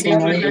the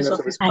exceeding I because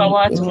His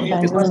power live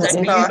because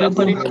I know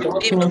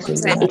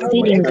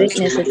exceed the in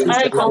greatness of expectation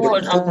His of power.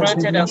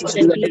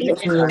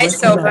 I,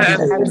 Selma,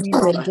 having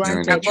been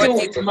granted according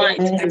to the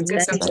the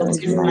riches of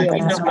the glory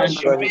of His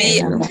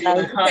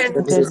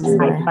be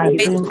life by made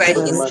faith by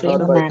His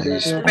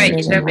by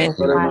inner man.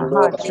 my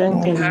heart,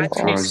 My heart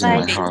Cause makes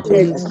my me heart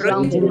is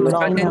grounded grounded and in love,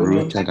 grounded in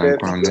rooted and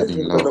grounded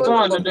in love, full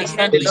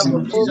comprehension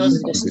of full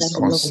this understanding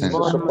of consent,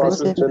 which God,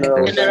 surpasses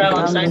general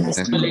understanding. the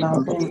full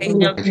life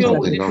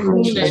of the love of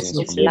fullness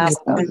of Jesus His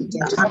for me,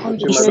 love,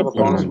 Putting myself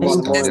upon full this more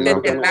and more in understanding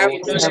love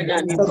love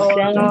than of all.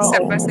 general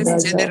surpasses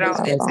understanding, general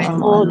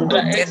understanding. all the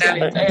fullness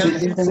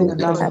of getting my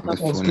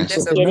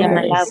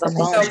God. love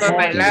about Someone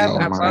my To love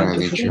the about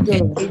knowledge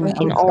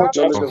of in all Knowledge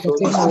churches. of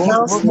God.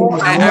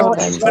 I am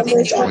the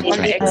one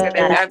churches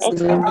excellent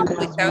absolute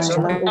without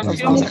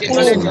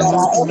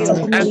in opinion.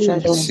 the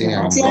assembly. Say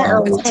I'm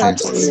well content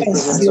Full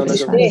improvement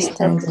knowledge of God.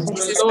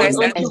 Jesus Christ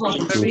and And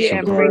the through glory and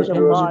praise Christ of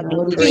God.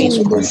 God.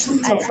 Jesus Christ,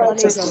 I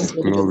acknowledge the unto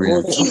the glory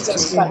God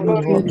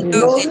and of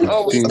know in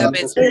all fulfill wisdom and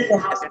its way,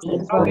 wisdom,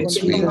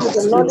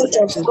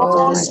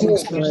 all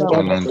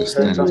Inheritance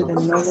understanding. of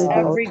God.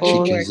 every good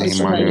work, Chikeze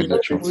Emmanuel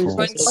Echofo,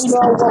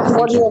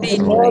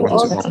 continue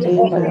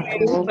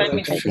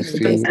wonderful to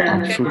fulfill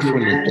and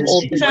fruitful in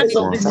all business,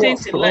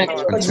 work,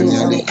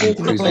 continually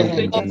increasing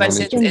in the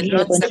knowledge of and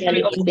continually long continually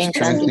suffering, giving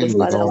thanks to the strengthened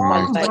with Father all of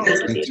our might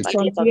fathers, according to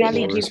continually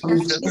your giving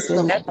response, thanks to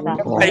the Father that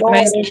of our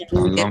qualifies me and to be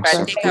a long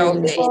partaker suffering,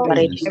 of the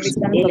every daily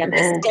manage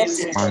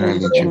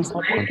continually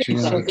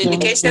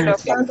dedication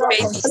of faith,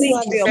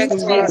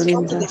 effectual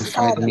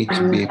qualified me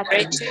to be a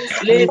riches,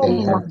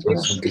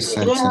 partaker of the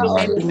saints in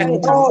life.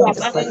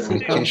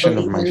 Application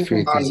of my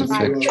faith is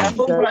effectual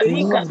by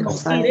daily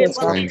application,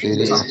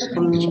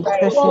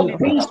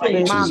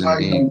 which is in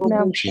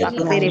being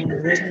Jesus' precious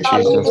name.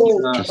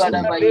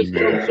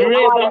 Amen.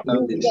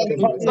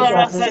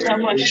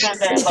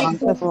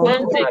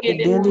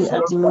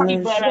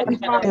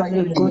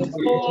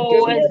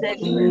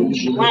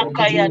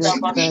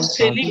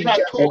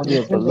 Body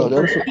of the Lord.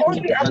 Also keep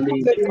the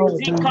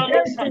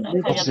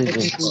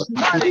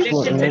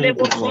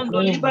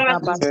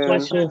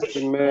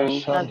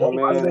Amen.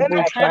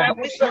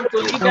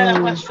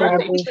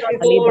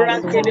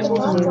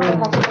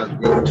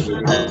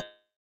 Amen.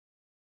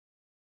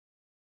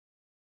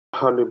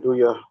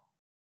 Hallelujah.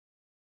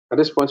 At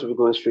this point, we're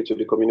going straight to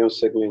the communion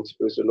segment.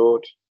 Praise the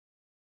Lord.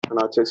 And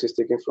our text is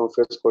taken from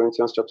 1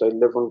 Corinthians chapter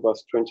 11,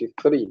 verse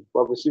 23.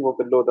 For I received of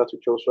the Lord that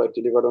which also I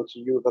delivered unto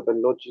you, that the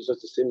Lord Jesus,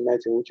 the same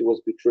night in which he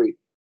was betrayed,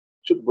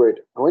 took bread.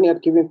 And when he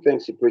had given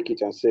thanks, he broke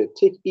it and said,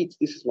 Take, eat,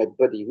 this is my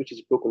body, which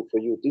is broken for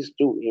you. This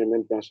do in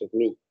remembrance of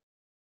me.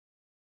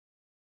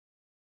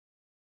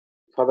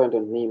 Father, in the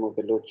name of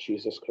the Lord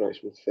Jesus Christ,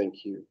 we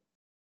thank you.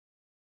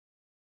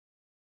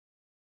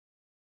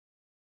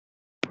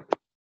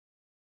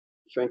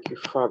 Thank you,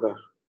 Father.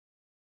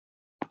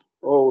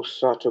 Oh,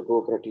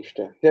 Satago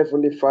Gradishta.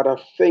 Heavenly Father,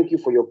 thank you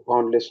for your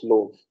boundless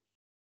love.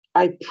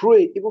 I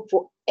pray even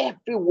for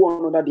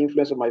everyone under the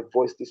influence of my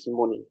voice this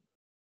morning.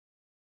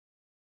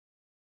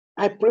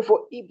 I pray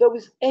for if there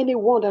is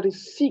anyone that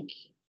is sick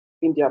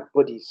in their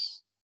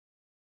bodies,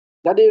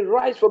 that they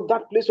rise from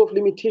that place of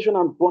limitation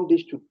and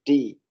bondage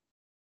today,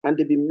 and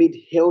they be made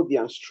healthy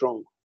and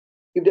strong.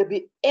 If there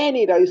be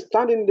any that is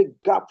standing in the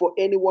gap for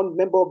any one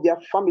member of their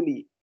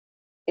family,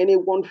 any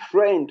one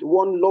friend,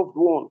 one loved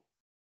one,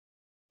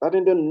 that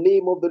in the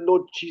name of the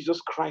Lord Jesus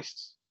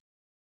Christ,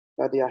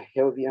 that they are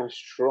healthy and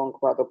strong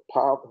by the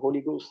power of the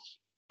Holy Ghost.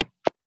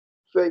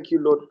 Thank you,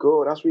 Lord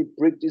God, as we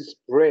break this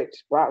bread.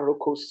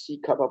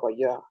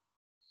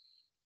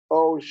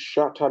 Oh,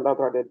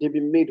 Shatalabra, that they be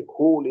made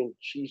whole in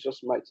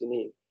Jesus' mighty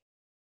name.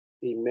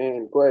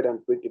 Amen. Go ahead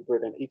and break the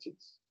bread and eat it.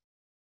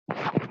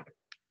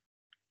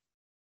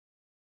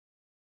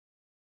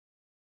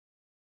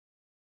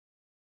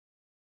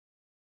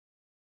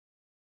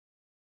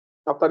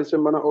 After the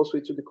same manner, also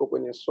he took the cup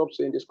when he had supped,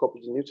 saying, This cup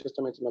is the New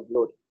Testament in my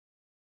blood.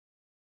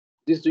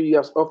 This do ye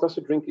as often as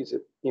you drink it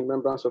in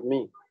remembrance of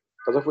me.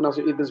 As often as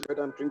you eat this bread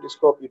and drink this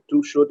cup, you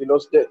do show the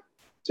Lord's death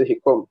till he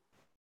come.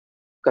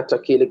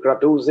 Katakele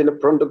gradozele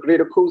prondo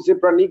gredo koze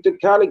branito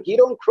kale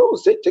gidon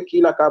croze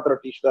tequila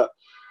kadratishta.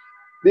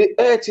 The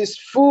earth is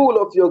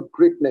full of your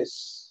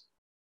greatness.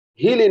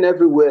 Healing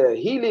everywhere,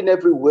 healing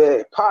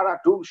everywhere.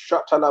 Paradu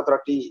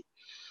shataladrati.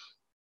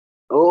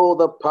 Oh,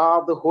 the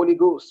power of the Holy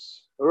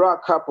Ghost.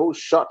 Rakapo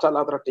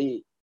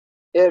shataladrati.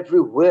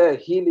 Everywhere,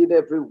 healing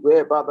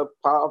everywhere by the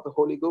power of the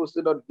Holy Ghost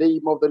in the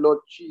name of the Lord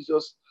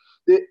Jesus.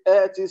 The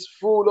earth is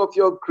full of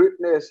your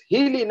greatness,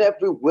 healing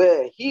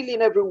everywhere,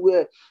 healing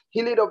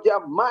of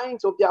their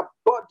minds, of their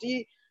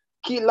body,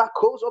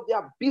 kilakos of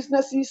their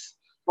businesses,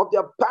 of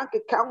their bank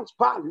accounts.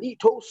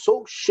 Palito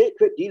so shake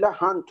dila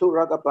hanto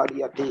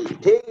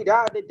ragabadiate.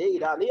 Data the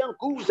data.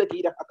 Lianguza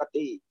dida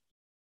hakate.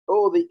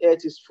 Oh, the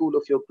earth is full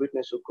of your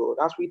greatness, O God.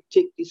 As we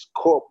take this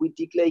cup, we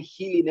declare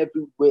healing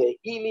everywhere.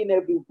 Healing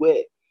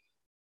everywhere.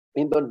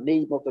 In the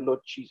name of the Lord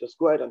Jesus.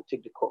 Go ahead and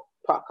take the cup.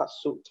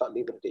 Pakasuta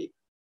liberty.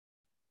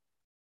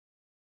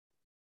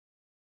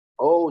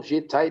 Oh,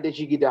 jitai de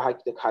jigida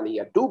hak the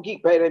kalia. Do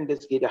geek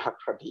parendes gida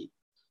hakrati.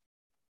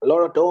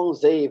 Lord don't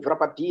say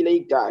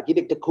vrapatile da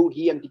gidek the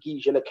kudi and the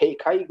gijela kai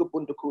kai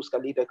gubundu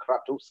kuska leader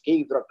kratus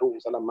gave ratum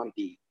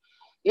salamanti.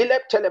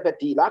 Ilep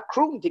telepati la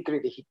krum degree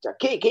hita.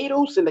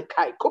 Keros in the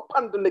kai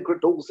kupandle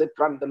grados and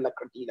brandle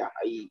kradina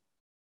hai.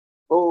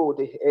 Oh,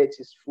 the earth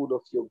is full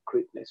of your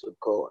greatness, O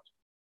God.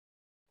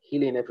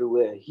 Healing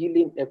everywhere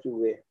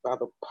by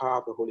the power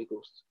of the Holy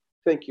Ghost.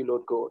 Thank you,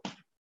 Lord God.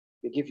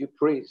 We give you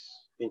praise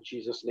in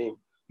Jesus' name.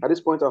 At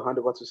this point, I'll hand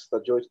over to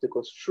Sister Joy to take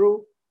us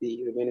through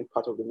the remaining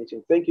part of the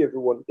meeting. Thank you,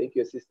 everyone. Thank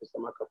you, Sister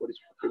Samaka, for this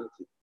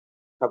opportunity.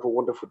 Have a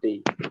wonderful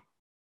day.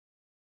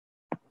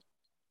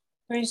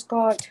 Praise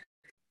God.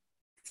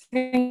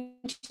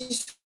 Thank you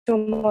so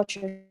much,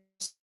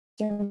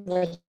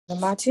 Brother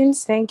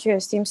Martins. Thank you,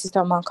 esteemed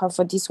Sister Amaka,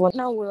 for this one.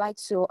 Now, we'd like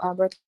to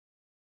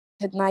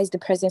recognize the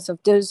presence of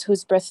those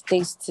whose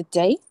birthdays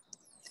today.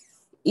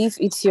 If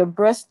it's your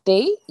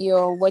birthday,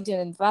 your wedding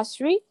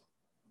anniversary,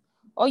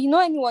 or you know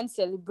anyone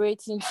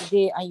celebrating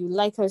today and you'd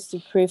like us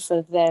to pray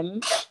for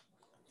them,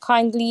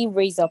 kindly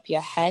raise up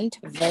your hand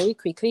very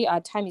quickly. Our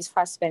time is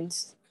fast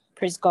spent.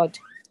 Praise God.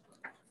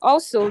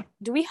 Also,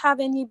 do we have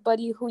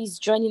anybody who is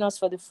joining us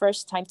for the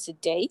first time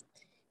today?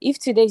 If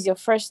today is your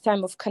first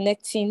time of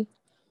connecting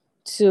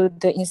to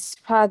the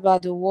Inspired by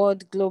the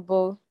Word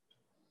Global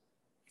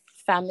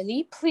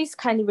family, please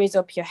kindly raise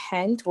up your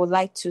hand. We'd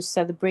like to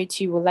celebrate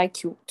you. We'd like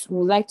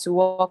to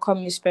welcome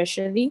you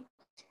especially,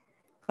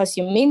 because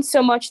you mean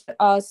so much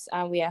to us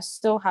and we are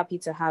so happy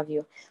to have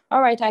you.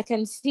 All right, I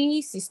can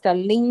see Sister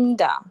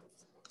Linda.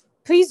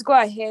 Please go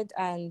ahead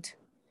and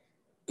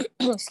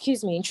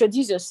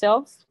introduce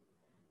yourself.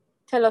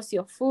 Tell us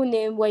your full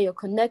name, where you're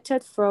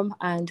connected from,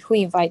 and who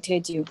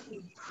invited you.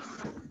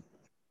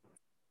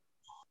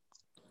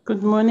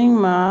 Good morning,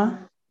 Ma.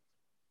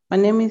 My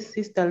name is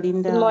Sister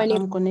Linda. Good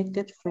morning.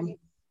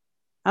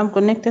 I'm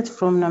connected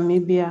from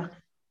Namibia.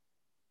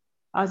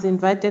 I was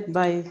invited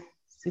by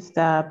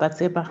Sister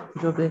Batseba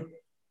Jobe.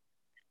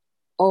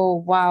 Oh,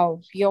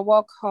 wow. You're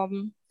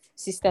welcome,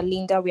 Sister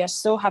Linda. We are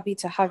so happy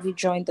to have you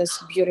join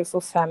this beautiful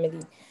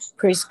family.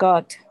 Praise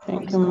God.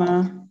 Thank you,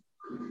 Ma.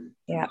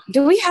 Yeah.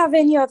 Do we have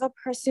any other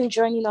person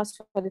joining us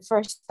for the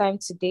first time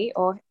today,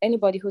 or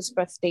anybody whose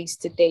birthday is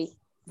today?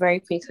 Very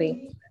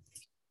quickly.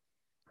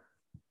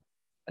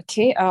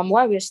 Okay.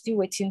 While we're still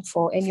waiting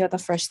for any other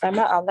first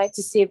timer, I'd like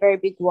to say a very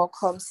big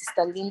welcome,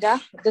 Sister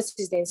Linda. This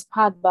is the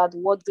Inspired by the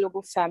Word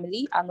Global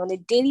family, and on a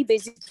daily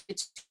basis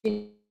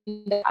between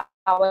the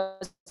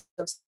hours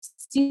of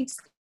 6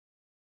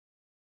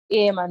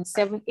 a.m. and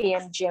 7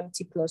 a.m.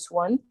 GMT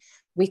 +1,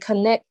 we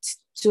connect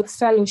to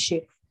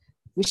fellowship.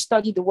 We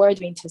study the word,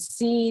 we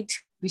intercede,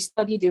 we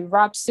study the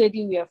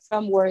rhapsody, we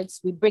affirm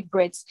words, we break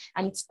breads,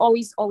 and it's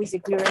always a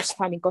glorious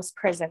time in God's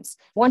presence.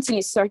 One thing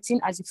is certain,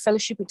 as you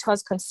fellowship with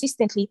us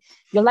consistently,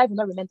 your life will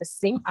not remain the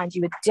same, and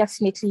you will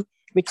definitely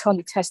return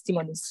with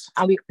testimonies.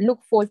 And we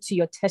look forward to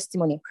your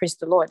testimony. Praise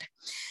the Lord.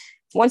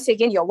 Once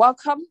again, you're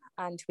welcome,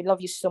 and we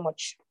love you so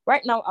much.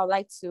 Right now, I'd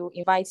like to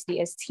invite the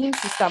esteemed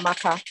Sister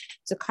Amaka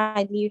to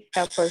kindly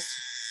help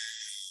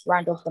us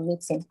round off the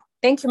meeting.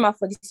 Thank you, Ma,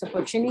 for this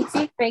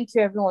opportunity. Thank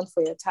you, everyone,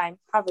 for your time.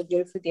 Have a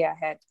beautiful day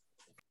ahead.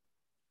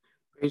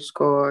 Praise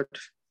God.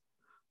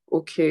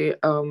 Okay,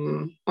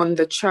 on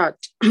the chat,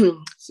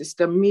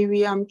 Sister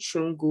Miriam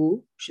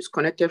Chungu, she's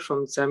connected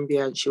from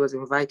Zambia, and she was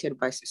invited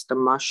by Sister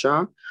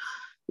Marsha.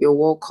 You're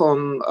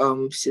welcome,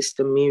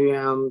 Sister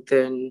Miriam.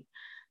 Then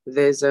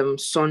there's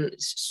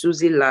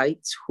Susie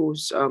Light,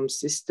 whose her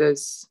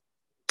sister's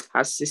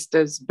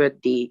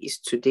birthday is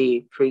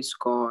today. Praise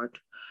God.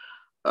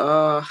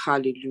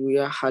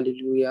 Hallelujah,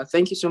 hallelujah.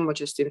 Thank you so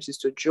much, esteemed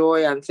Sister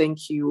Joy, and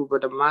thank you,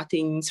 Brother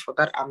Martins, for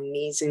that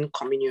amazing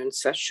communion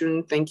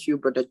session. Thank you,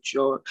 Brother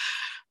John.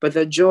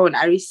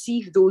 I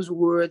received those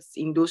words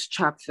in those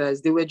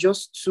chapters. They were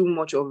just too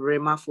much of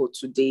rhema for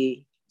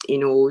today.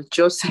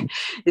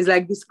 It's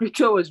like the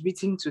scripture was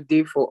written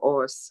today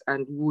for us,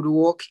 and we would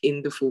walk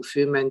in the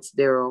fulfillment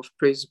thereof.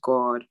 Praise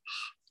God.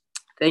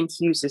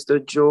 Thank you, Sister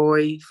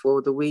Joy,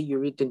 for the way you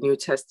read the New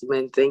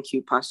Testament. Thank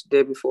you, Pastor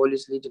Debbie, for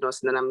always leading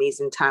us in an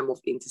amazing time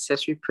of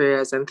intercessory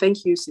prayers. And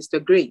thank you,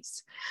 Sister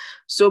Grace.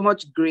 So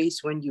much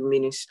grace when you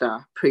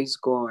minister. Praise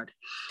God.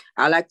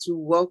 I'd like to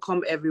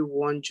welcome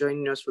everyone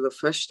joining us for the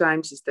first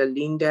time. Sister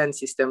Linda and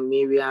Sister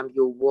Miriam,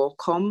 you're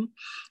welcome.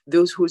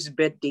 Those whose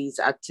birthdays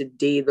are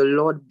today, the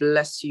Lord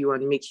bless you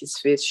and make his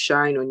face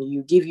shine on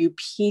you, give you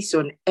peace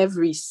on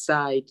every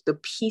side, the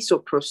peace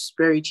of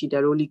prosperity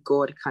that only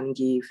God can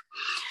give.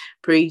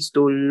 Praise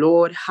the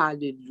Lord.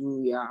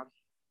 Hallelujah.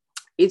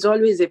 It's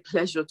always a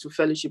pleasure to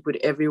fellowship with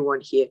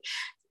everyone here.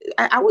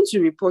 I want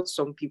to report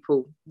some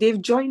people. They've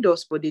joined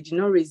us, but they did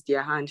not raise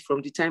their hand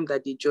from the time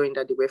that they joined,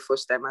 that they were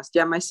first timers. They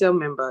are my cell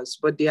members,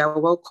 but they are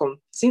welcome.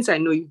 Since I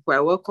know you, I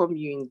welcome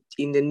you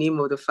in the name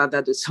of the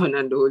Father, the Son,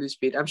 and the Holy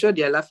Spirit. I'm sure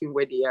they are laughing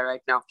where they are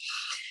right now.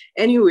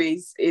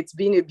 Anyways, it's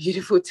been a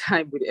beautiful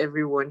time with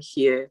everyone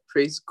here.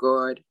 Praise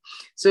God.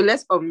 So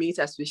let's unmute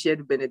as we share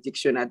the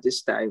benediction at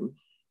this time.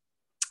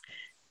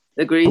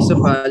 The grace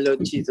of our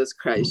Lord Jesus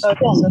Christ,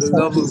 the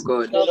love of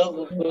God,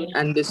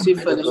 and the sweet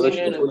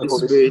fellowship of the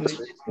Holy Spirit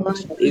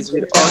is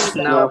with us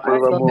now and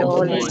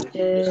forevermore.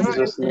 In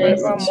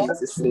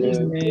Jesus'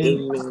 name,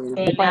 amen.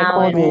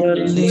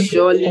 And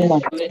surely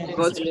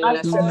God's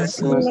goodness and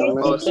mercy will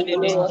follow us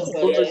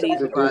all the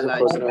days of our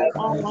lives.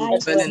 We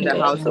dwell in the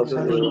house of the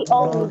Lord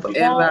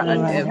forever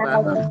and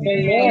ever.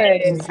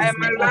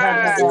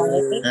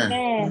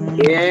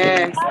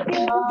 Yes.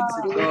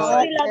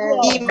 God.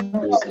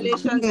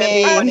 Congratulations,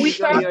 everyone.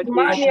 Enjoy your day.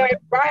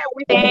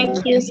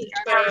 Thank you.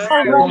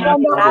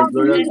 Have a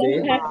glorious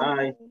day.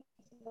 Bye.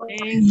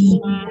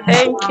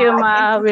 Thank you, Ma.